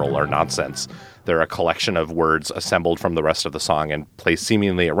doggerel or nonsense. They're a collection of words assembled from the rest of the song and placed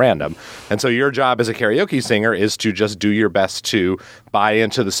seemingly at random. And so your job as a karaoke singer is to just do your best to buy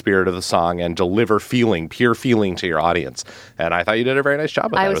into the spirit of the song and deliver pure feeling to your audience. And I thought you did a very nice job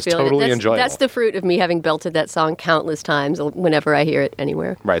of that. It was totally enjoyable. That's the fruit of me having belted that song countless times whenever I hear it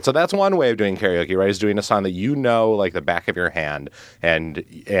anywhere. Right. So that's one way of doing karaoke, right? Is doing a song that you know like the back of your hand and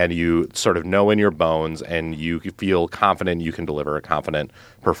you sort of know in your bones and you feel confident you can deliver a confident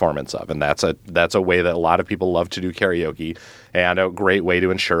performance of. And that's a way that a lot of people love to do karaoke, and a great way to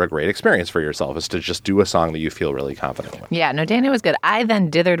ensure a great experience for yourself is to just do a song that you feel really confident with. Yeah, no, Dana was good. I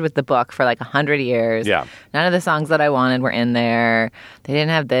then dithered with the book for like 100 years. Yeah. None of the songs that I wanted were in there. They didn't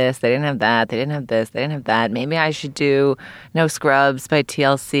have this, they didn't have that, they didn't have this, they didn't have that. Maybe I should do No Scrubs by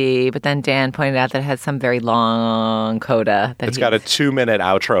TLC, but then Dan pointed out that it has some very long coda. It's got a 2-minute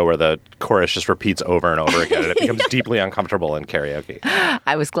outro where the chorus just repeats over and over again, and it becomes deeply uncomfortable in karaoke.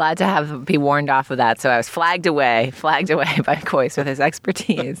 I was glad to be warned off of that, so I was flagged away by Coyce with his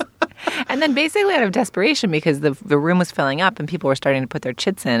expertise. And then basically out of desperation, because the room was filling up and people were starting to put their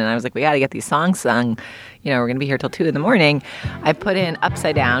chits in, and I was like, we got to get these songs sung. You know, we're going to be here till 2 a.m. I put in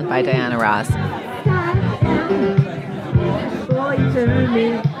Upside Down by Diana Ross. Boy, you turn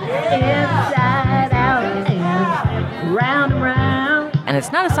me inside out and round and round. And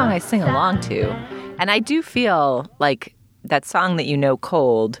it's not a song I sing along to. And I do feel like that song that you know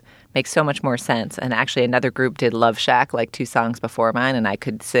cold makes so much more sense. And actually another group did Love Shack like 2 songs before mine, and I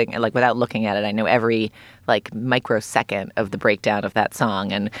could sing like without looking at it. I know every like microsecond of the breakdown of that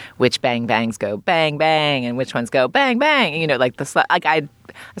song and which bang bangs go bang bang and which ones go bang bang. You know, like I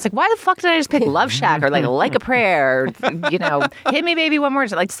was like, why the fuck did I just pick Love Shack or like a Prayer or, you know, Hit Me Baby One More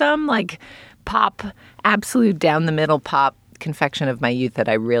Time, like some like pop, absolute down the middle pop confection of my youth that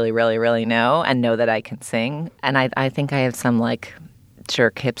I really, really, really know and know that I can sing. And I think I have some like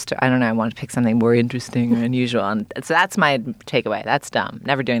jerk hipster. I don't know. I want to pick something more interesting or unusual. And so that's my takeaway. That's dumb.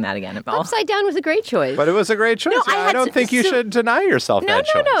 Never doing that again. Upside Down was a great choice. But it was a great choice. No, I don't think you should deny yourself that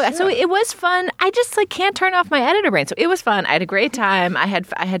choice. No. Yeah. So it was fun. I just like can't turn off my editor brain. So it was fun. I had a great time. I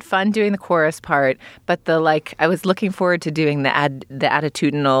had fun doing the chorus part. But I was looking forward to doing the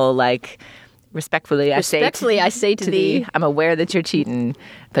attitudinal like Respectfully, I say to thee, I'm aware that you're cheating,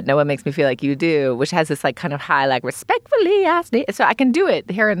 but no one makes me feel like you do, which has this like kind of high, like respectfully, I say. So I can do it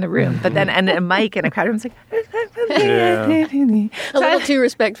here in the room, but then and a mic and a crowd, I'm like, respectfully, I say to thee. A little too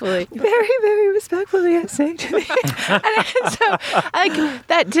respectfully. Very, very respectfully, I say to thee. And so, like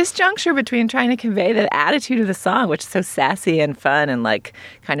that disjuncture between trying to convey the attitude of the song, which is so sassy and fun and like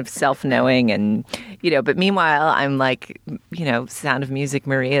kind of self-knowing, and but meanwhile, I'm like, Sound of Music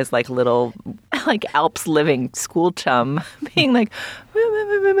Maria's like little. Like Alps living school chum being like,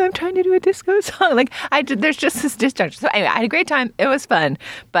 I'm trying to do a disco song. Like there's just this disjuncture. So anyway, I had a great time. It was fun,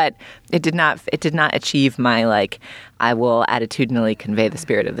 but it did not achieve my like, I will attitudinally convey the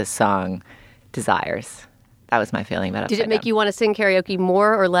spirit of this song desires. That was my feeling about it. Did it make you want to sing karaoke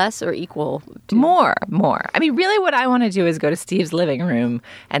more or less or equal? More. I mean, really what I want to do is go to Steve's living room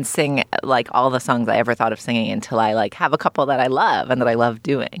and sing like all the songs I ever thought of singing until I like have a couple that I love and that I love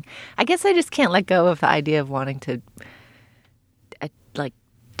doing. I guess I just can't let go of the idea of wanting to like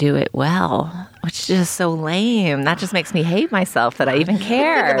do it well, which is just so lame. That just makes me hate myself that I even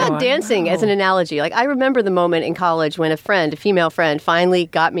care. Think about dancing as an analogy. Like I remember the moment in college when a female friend, finally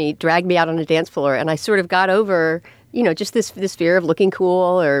dragged me out on a dance floor, and I sort of got over just this fear of looking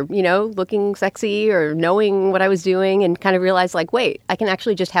cool or, looking sexy or knowing what I was doing, and kind of realized like, wait, I can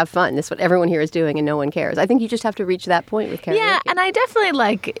actually just have fun. This is what everyone here is doing and no one cares. I think you just have to reach that point with karaoke. Yeah, and I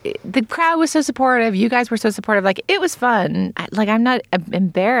definitely the crowd was so supportive. You guys were so supportive. Like it was fun. I'm not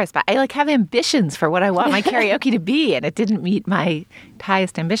embarrassed, but I like have ambitions for what I want my karaoke to be, and it didn't meet my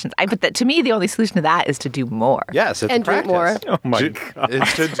highest ambitions. But to me, the only solution to that is to do more. Yes, it's and practice. drink more. Oh my God.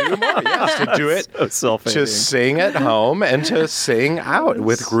 It's to do more. Yes, to do it. So self-hating. To sing at home and to sing out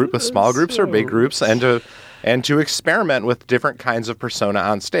with small groups or big groups, and to experiment with different kinds of persona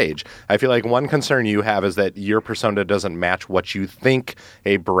on stage. I feel like one concern you have is that your persona doesn't match what you think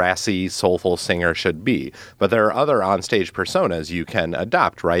a brassy, soulful singer should be. But there are other on-stage personas you can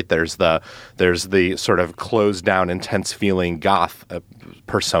adopt, right? There's the sort of closed down, intense feeling goth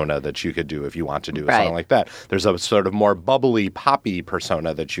persona that you could do if you want to do a song like that. There's a sort of more bubbly, poppy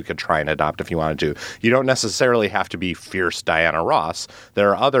persona that you could try and adopt if you want to. You don't necessarily have to be fierce Diana Ross. There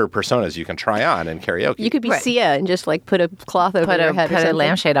are other personas you can try on in karaoke. You could be Sia and just like put a cloth over your head. Put a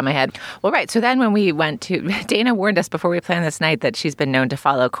lampshade on my head. Well, right. So then when we went to, Dana warned us before we planned this night that she's been known to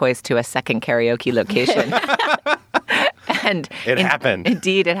follow Kois to a second karaoke location. And it happened.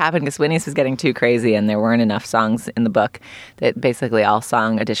 Indeed, it happened because Winnie's was getting too crazy and there weren't enough songs in the book. That basically all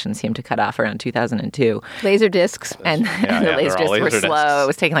song editions seemed to cut off around 2002. Laser discs. And the laser discs were slow. It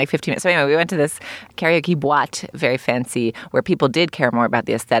was taking like 15 minutes. So anyway, we went to this karaoke boîte, very fancy, where people did care more about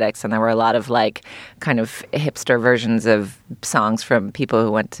the aesthetics. And there were a lot of like kind of hipster versions of songs from people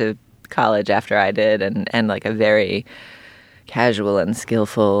who went to college after I did, and like a very casual and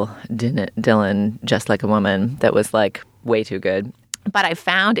skillful Dylan, Just Like a Woman, that was like way too good. But I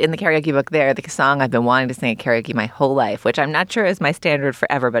found in the karaoke book there the song I've been wanting to sing at karaoke my whole life, which I'm not sure is my standard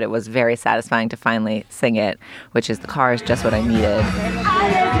forever, but it was very satisfying to finally sing it, which is The Car Is Just What I Needed.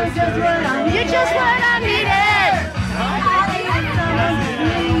 You're just what I needed.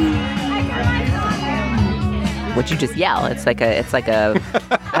 Which you just yell. It's like a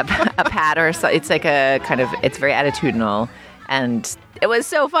patter. So it's like a kind of, it's very attitudinal. And it was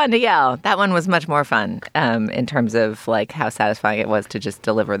so fun to yell. That one was much more fun in terms of like how satisfying it was to just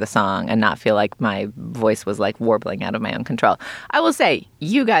deliver the song and not feel like my voice was like warbling out of my own control. I will say,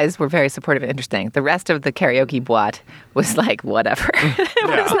 you guys were very supportive and interesting. The rest of the karaoke boîte was like whatever.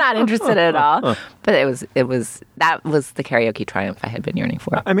 It was not interested at all. But that was the karaoke triumph I had been yearning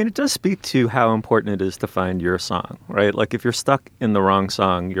for. I mean, it does speak to how important it is to find your song, right? Like if you're stuck in the wrong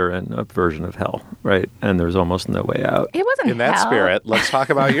song, you're in a version of hell, right? And there's almost no way out. It wasn't in that spirit. Let's talk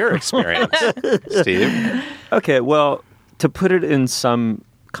about your experience, Steve. Okay, well, to put it in some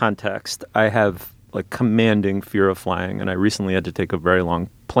context, I have like commanding fear of flying, and I recently had to take a very long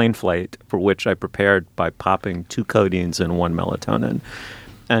plane flight for which I prepared by popping 2 codeines and 1 melatonin.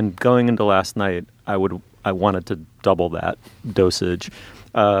 And going into last night, I wanted to double that dosage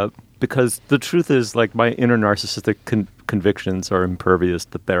because the truth is, like, my inner narcissistic convictions are impervious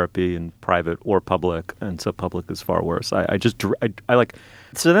to therapy in private or public, and so public is far worse. I like.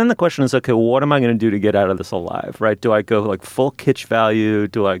 So then the question is, okay, well, what am I going to do to get out of this alive, right? Do I go like full kitsch value?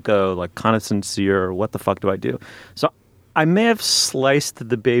 Do I go like kind of sincere? What the fuck do I do? So I may have sliced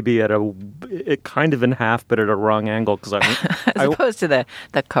the baby it kind of in half, but at a wrong angle because as opposed to the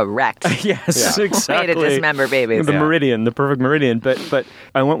correct exactly way to dismember babies. The meridian, the perfect meridian. But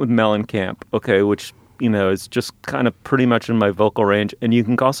I went with Mellencamp, okay, which is just kind of pretty much in my vocal range. And you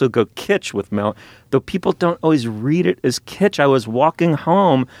can also go kitsch with though people don't always read it as kitsch. I was walking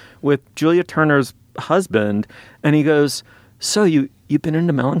home with Julia Turner's husband, and he goes, "So you've been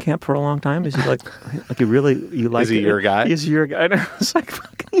into Mellencamp for a long time?" Is he like you like? Is he your guy? Is he your guy? And I was like,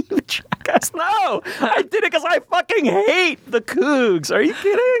 "Fucking you jackass! No, I did it because I fucking hate the Cougs. Are you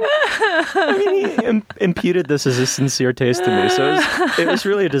kidding?" I mean, he imputed this as a sincere taste to me, so it was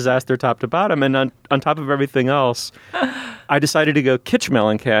really a disaster top to bottom. And on top of everything else, I decided to go kitsch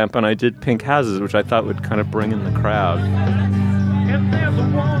Mellencamp, and I did Pink Houses, which I thought would kind of bring in the crowd. If there's a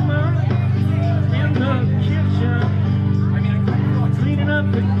woman in the kitchen, cleaning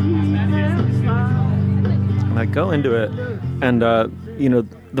up the and I go into it, and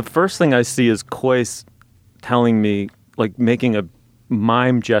the first thing I see is Kois telling me, like, making a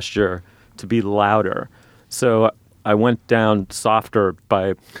mime gesture to be louder. So I went down softer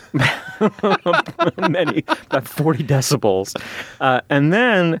by by 40 decibels, and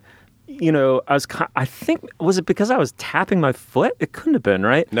then. I think, was it because I was tapping my foot? It couldn't have been,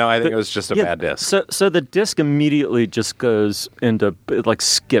 right? No, I think it was just a bad disc. So the disc immediately just goes into, it like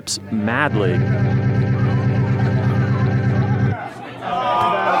skips madly.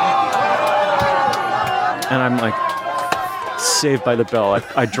 And I'm like, saved by the bell.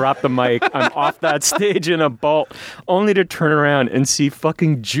 I drop the mic. I'm off that stage in a bolt, only to turn around and see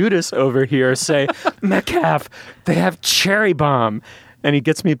fucking Judas over here say, "Metcalf, they have Cherry Bomb." And he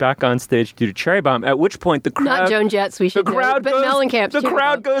gets me back on stage due to Cherry Bomb, at which point the crowd... Not Joan Jett, we should know, but Mellencamp's The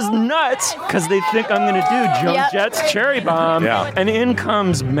crowd goes nuts because they think I'm going to do Joan Jett's Cherry Bomb. Yeah. And in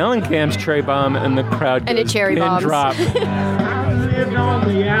comes Mellencamp's Cherry Bomb, and the crowd goes and a cherry pin bombs. drop. I lived on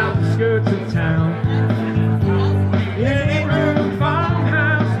the outskirts of town. In a little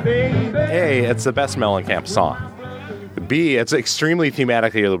farmhouse, baby. A, it's the best Mellencamp song. B, it's extremely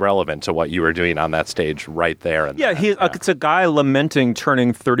thematically relevant to what you were doing on that stage right there. And yeah, it's a guy lamenting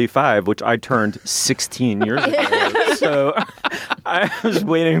turning 35, which I turned 16 years ago. So I was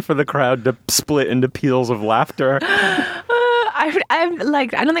waiting for the crowd to split into peals of laughter. I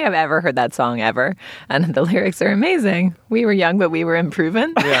don't think I've ever heard that song ever, and the lyrics are amazing. We were young, but we were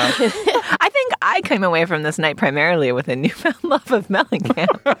improving. Yeah. I think I came away from this night primarily with a newfound love of Mellencamp.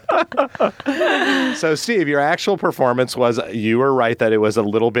 So, Steve, your actual performance was, you were right that it was a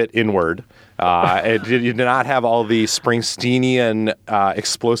little bit inward. You did not have all the Springsteenian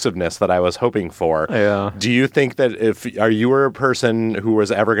explosiveness that I was hoping for. Yeah. Do you think that if you were a person who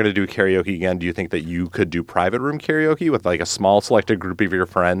was ever going to do karaoke again, do you think that you could do private room karaoke with like a small selected group of your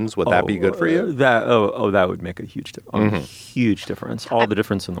friends? Would that be good for you? That would make a huge huge difference. All the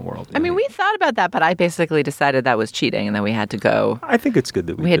difference in the world. I mean, we thought about that, but I basically decided that was cheating and that we had to go. I think it's good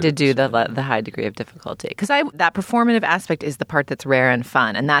that we had to do the high degree of difficulty. Because that performative aspect is the part that's rare and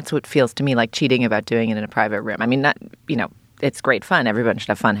fun. And that's what feels to me like cheating about doing it in a private room. I mean, it's great fun. Everyone should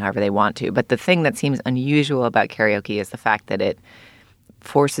have fun however they want to. But the thing that seems unusual about karaoke is the fact that it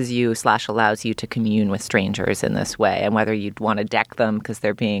forces you / allows you to commune with strangers in this way. And whether you'd want to deck them because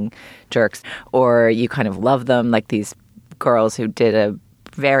they're being jerks, or you kind of love them, like these girls who did a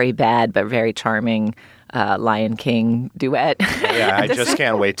very bad but very charming Lion King duet. Yeah, I just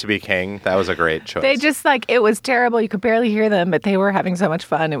can't wait to be king. That was a great choice. They just it was terrible. You could barely hear them, but they were having so much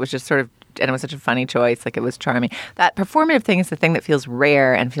fun. It was just and it was such a funny choice. Like, it was charming. That performative thing is the thing that feels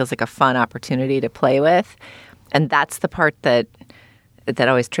rare and feels like a fun opportunity to play with. And that's the part that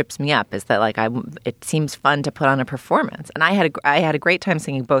always trips me up, is that it seems fun to put on a performance. And I had a great time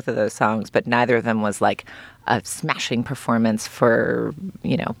singing both of those songs, but neither of them was like a smashing performance for,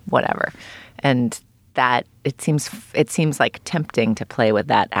 whatever. And that it seems like tempting to play with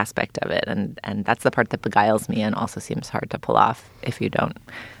that aspect of it. And that's the part that beguiles me and also seems hard to pull off if you don't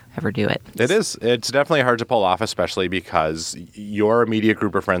ever do it. It is. It's definitely hard to pull off, especially because your immediate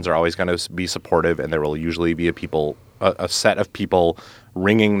group of friends are always going to be supportive, and there will usually be a set of people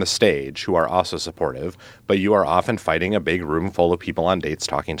ringing the stage who are also supportive, but you are often fighting a big room full of people on dates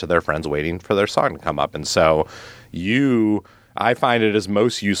talking to their friends waiting for their song to come up. And so I find it is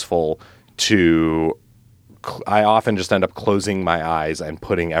most useful to... I often just end up closing my eyes and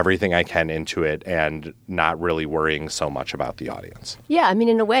putting everything I can into it and not really worrying so much about the audience. Yeah, I mean,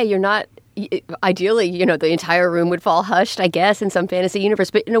 in a way, you're not... Ideally, the entire room would fall hushed, I guess, in some fantasy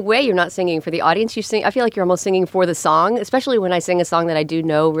universe. But in a way, you're not singing for the audience. I feel like you're almost singing for the song, especially when I sing a song that I do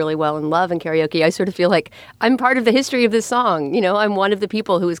know really well and love in karaoke. I sort of feel like I'm part of the history of this song. I'm one of the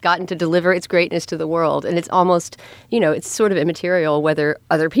people who has gotten to deliver its greatness to the world. And it's almost, it's sort of immaterial whether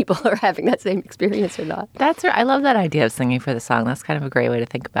other people are having that same experience or not. That's right. I love that idea of singing for the song. That's kind of a great way to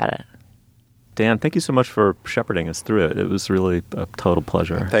think about it. Dan, thank you so much for shepherding us through it. It was really a total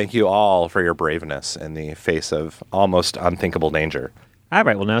pleasure. Thank you all for your braveness in the face of almost unthinkable danger. All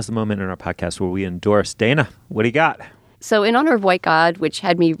right, well, now's the moment in our podcast where we endorse. Dana, what do you got? So in honor of White God, which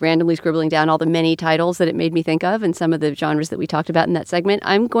had me randomly scribbling down all the many titles that it made me think of and some of the genres that we talked about in that segment,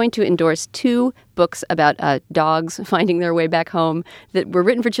 I'm going to endorse 2 books about dogs finding their way back home that were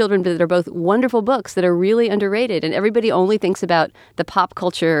written for children, but that are both wonderful books that are really underrated. And everybody only thinks about the pop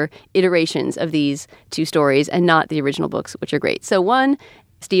culture iterations of these 2 stories and not the original books, which are great. So one,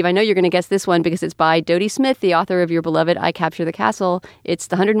 Steve, I know you're going to guess this one because it's by Dodie Smith, the author of your beloved I Capture the Castle. It's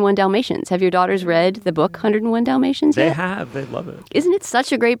The 101 Dalmatians. Have your daughters read the book 101 Dalmatians yet? They have. They love it. Isn't it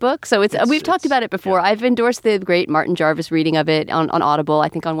such a great book? So we've talked about it before. Yeah. I've endorsed the great Martin Jarvis reading of it on Audible, I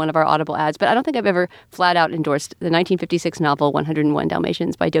think on one of our Audible ads, but I don't think I've ever flat out endorsed the 1956 novel 101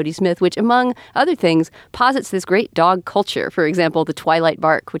 Dalmatians by Dodie Smith, which, among other things, posits this great dog culture. For example, the twilight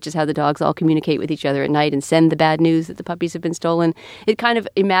bark, which is how the dogs all communicate with each other at night and send the bad news that the puppies have been stolen. It kind of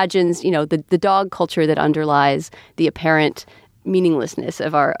imagines, the dog culture that underlies the apparent meaninglessness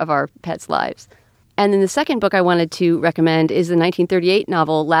of our pets' lives. And then the second book I wanted to recommend is the 1938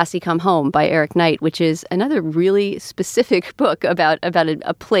 novel Lassie Come Home by Eric Knight, which is another really specific book about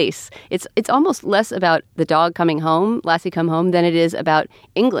a place. It's almost less about the dog coming home, Lassie Come Home, than it is about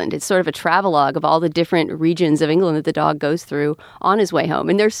England. It's sort of a travelogue of all the different regions of England that the dog goes through on his way home.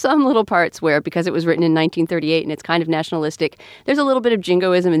 And there's some little parts where, because it was written in 1938 and it's kind of nationalistic, there's a little bit of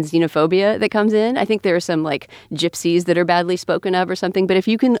jingoism and xenophobia that comes in. I think there are some gypsies that are badly spoken of or something. But if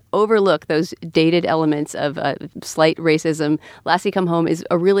you can overlook those dated elements of slight racism, Lassie Come Home is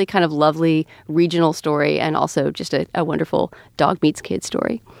a really kind of lovely regional story and also just a wonderful dog meets kid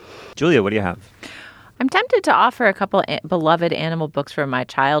story. Julia, what do you have? I'm tempted to offer a couple beloved animal books from my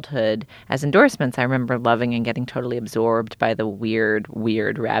childhood as endorsements. I remember loving and getting totally absorbed by the weird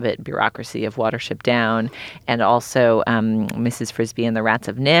rabbit bureaucracy of Watership Down, and also Mrs. Frisbee and the Rats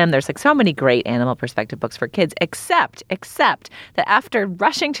of Nim. There's so many great animal perspective books for kids, except that after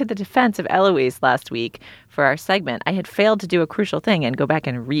rushing to the defense of Eloise last week for our segment, I had failed to do a crucial thing and go back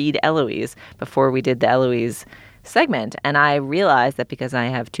and read Eloise before we did the Eloise segment. And I realized that because I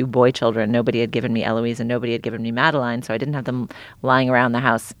have 2 boy children, nobody had given me Eloise and nobody had given me Madeline, so I didn't have them lying around the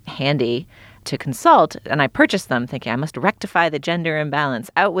house handy to consult. And I purchased them thinking I must rectify the gender imbalance.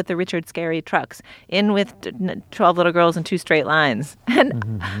 Out with the Richard Scarry trucks. In with 12 Little Girls in 2 Straight Lines.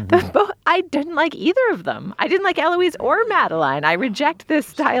 And I didn't like either of them. I didn't like Eloise or Madeline. I reject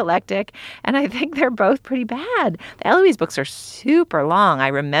this dialectic, and I think they're both pretty bad. The Eloise books are super long. I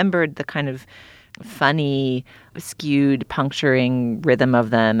remembered the kind of funny, skewed, puncturing rhythm of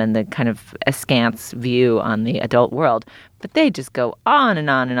them and the kind of askance view on the adult world. But they just go on and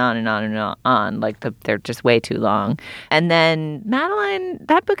on and on and on and on. They're just way too long. And then Madeline,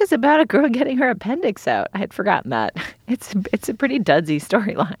 that book is about a girl getting her appendix out. I had forgotten that. It's a pretty dudsy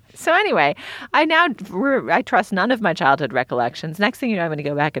storyline. So anyway, I trust none of my childhood recollections. Next thing you know, I'm going to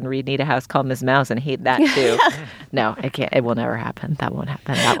go back and read Need a House Called Miss Mouse and hate that too. No, I can't. It will never happen. That won't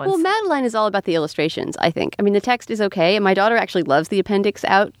happen. Well, Madeline is all about the illustrations, I think. I mean, the text is okay. And my daughter actually loves the appendix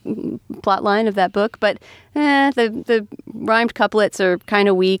out plot line of that book. But the rhymed couplets are kind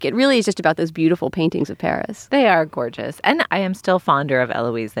of weak. It really is just about those beautiful paintings of Paris. They are gorgeous. And I am still fonder of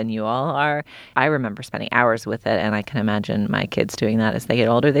Eloise than you all are. I remember spending hours with it, and I can imagine my kids doing that as they get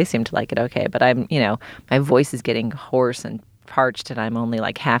older. They seem to like it okay. But my voice is getting hoarse and parched, and I'm only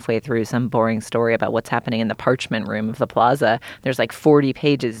halfway through some boring story about what's happening in the parchment room of the plaza. There's 40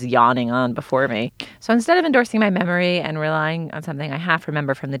 pages yawning on before me. So instead of endorsing my memory and relying on something I half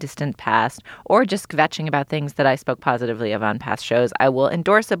remember from the distant past, or just kvetching about things that I spoke positively of on past shows, I will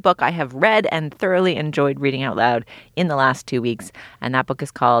endorse a book I have read and thoroughly enjoyed reading out loud in the last 2 weeks, and that book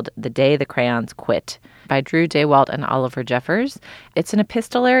is called The Day the Crayons Quit by Drew Daywalt and Oliver Jeffers. It's an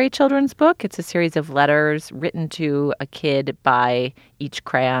epistolary children's book. It's a series of letters written to a kid by each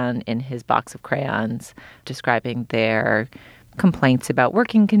crayon in his box of crayons, describing their complaints about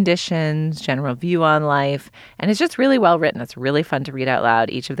working conditions, general view on life, and it's just really well written. It's really fun to read out loud.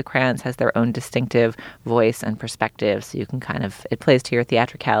 Each of the crayons has their own distinctive voice and perspective, so you can it plays to your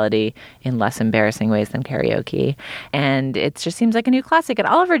theatricality in less embarrassing ways than karaoke. And it just seems like a new classic. And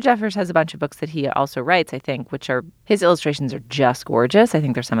Oliver Jeffers has a bunch of books that he also writes, I think, his illustrations are just gorgeous. I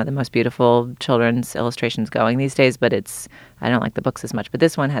think they're some of the most beautiful children's illustrations going these days, but I don't like the books as much. But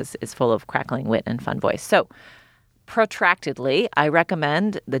this one is full of crackling wit and fun voice. So protractedly, I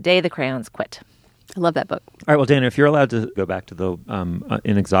recommend The Day the Crayons Quit. I love that book. All right, well, Dana, if you're allowed to go back to the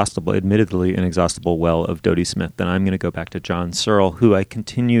admittedly inexhaustible well of Dodie Smith, then I'm going to go back to John Searle, who I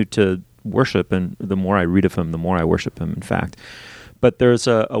continue to worship, and the more I read of him, the more I worship him, in fact. But there's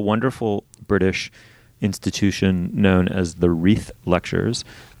a wonderful British institution known as the Reith Lectures.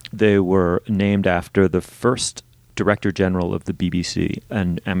 They were named after the first Director General of the BBC,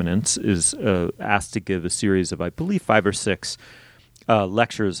 and Eminence is asked to give a series of, I believe, 5 or 6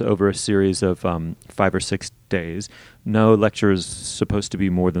 lectures over a series of 5 or 6 days. No lecture is supposed to be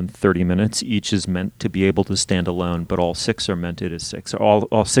more than 30 minutes. Each is meant to be able to stand alone, but all 6 are meant, it is 6.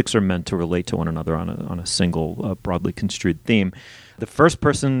 All 6 are meant to relate to one another on a single broadly construed theme. The first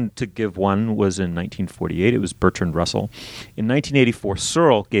person to give one was in 1948. It was Bertrand Russell. In 1984,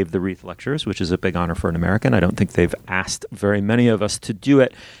 Searle gave the Reith Lectures, which is a big honor for an American. I don't think they've asked very many of us to do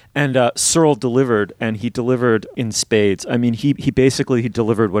it. And Searle delivered, and he delivered in spades. I mean, he basically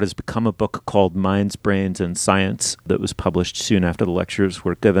delivered what has become a book called Minds, Brains, and Science that was published soon after the lectures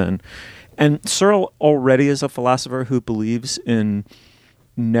were given. And Searle already is a philosopher who believes in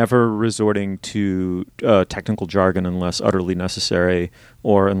never resorting to technical jargon unless utterly necessary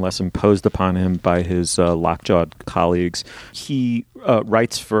or unless imposed upon him by his lockjawed colleagues. He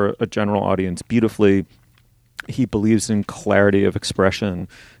writes for a general audience beautifully. He believes in clarity of expression.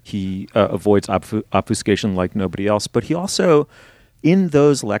 He avoids obfuscation like nobody else. But he also, in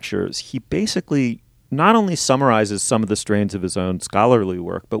those lectures, he basically not only summarizes some of the strains of his own scholarly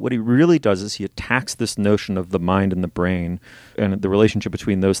work, but what he really does is he attacks this notion of the mind and the brain and the relationship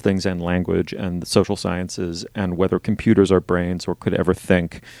between those things and language and the social sciences and whether computers are brains or could ever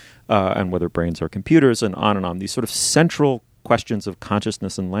think and whether brains are computers and on and on. These sort of central questions of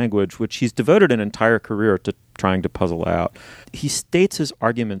consciousness and language, which he's devoted an entire career to trying to puzzle out. He states his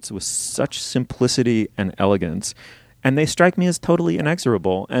arguments with such simplicity and elegance, and they strike me as totally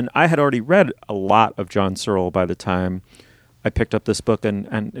inexorable. And I had already read a lot of John Searle by the time I picked up this book,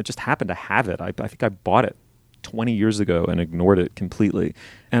 and it just happened to have it. I think I bought it 20 years ago and ignored it completely.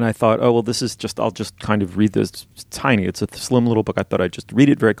 And I thought, oh, well, this is just, I'll just kind of read this. It's tiny. It's a slim little book. I thought I'd just read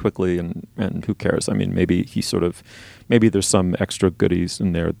it very quickly, and who cares? I mean, maybe there's some extra goodies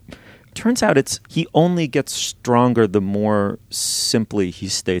in there. Turns out he only gets stronger the more simply he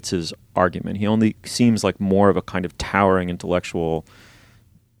states his argument. He only seems like more of a kind of towering intellectual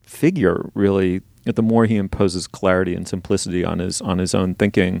figure, really, the more he imposes clarity and simplicity on his own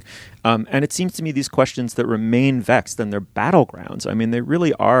thinking. And it seems to me these questions that remain vexed, and they're battlegrounds. I mean, they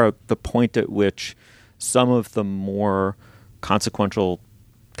really are the point at which some of the more consequential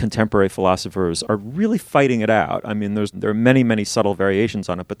contemporary philosophers are really fighting it out. I mean, there are many, many subtle variations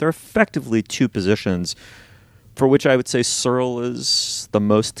on it, but there are effectively two positions for which I would say Searle is the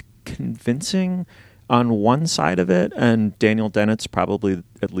most convincing on one side of it, and Daniel Dennett's probably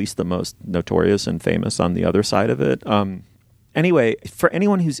at least the most notorious and famous on the other side of it. Anyway, for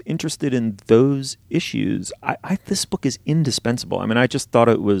anyone who's interested in those issues, this book is indispensable. I mean, I just thought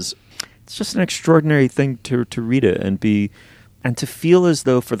it's just an extraordinary thing to read it and to feel as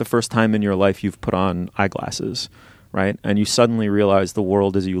though for the first time in your life you've put on eyeglasses, right? And you suddenly realize the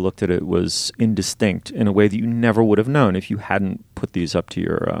world as you looked at it was indistinct in a way that you never would have known if you hadn't put these up to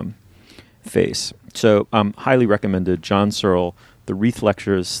your face. So highly recommended. John Searle, the Reith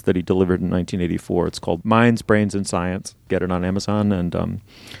Lectures that he delivered in 1984. It's called Minds, Brains, and Science. Get it on Amazon and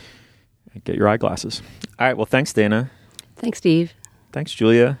get your eyeglasses. All right, well, thanks, Dana. Thanks, Steve. Thanks,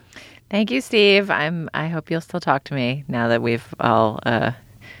 Julia. Thank you, Steve. I hope you'll still talk to me now that we've all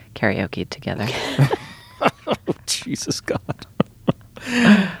karaoke'd together. Oh, Jesus God.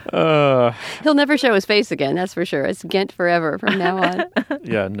 He'll never show his face again, that's for sure. It's Ghent forever from now on.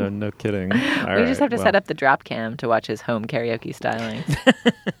 Yeah, no kidding. We just have to set up the drop cam to watch his home karaoke styling.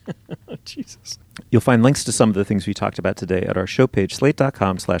 Oh, Jesus. You'll find links to some of the things we talked about today at our show page,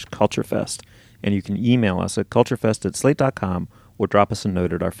 slate.com/culturefest. And you can email us at culturefest@slate.com or drop us a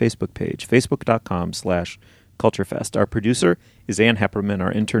note at our Facebook page, facebook.com/culturefest. Our producer is Ann Hepperman.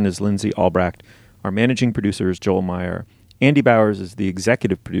 Our intern is Lindsay Albrecht. Our managing producer is Joel Meyer. Andy Bowers is the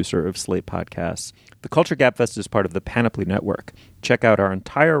executive producer of Slate Podcasts. The Culture Gabfest is part of the Panoply Network. Check out our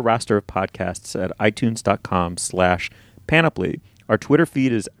entire roster of podcasts at itunes.com/panoply. Our Twitter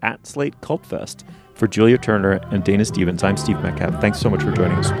feed is @SlateCultFest. For Julia Turner and Dana Stevens, I'm Steve Metcalf. Thanks so much for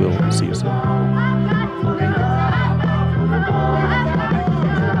joining us. We'll see you soon.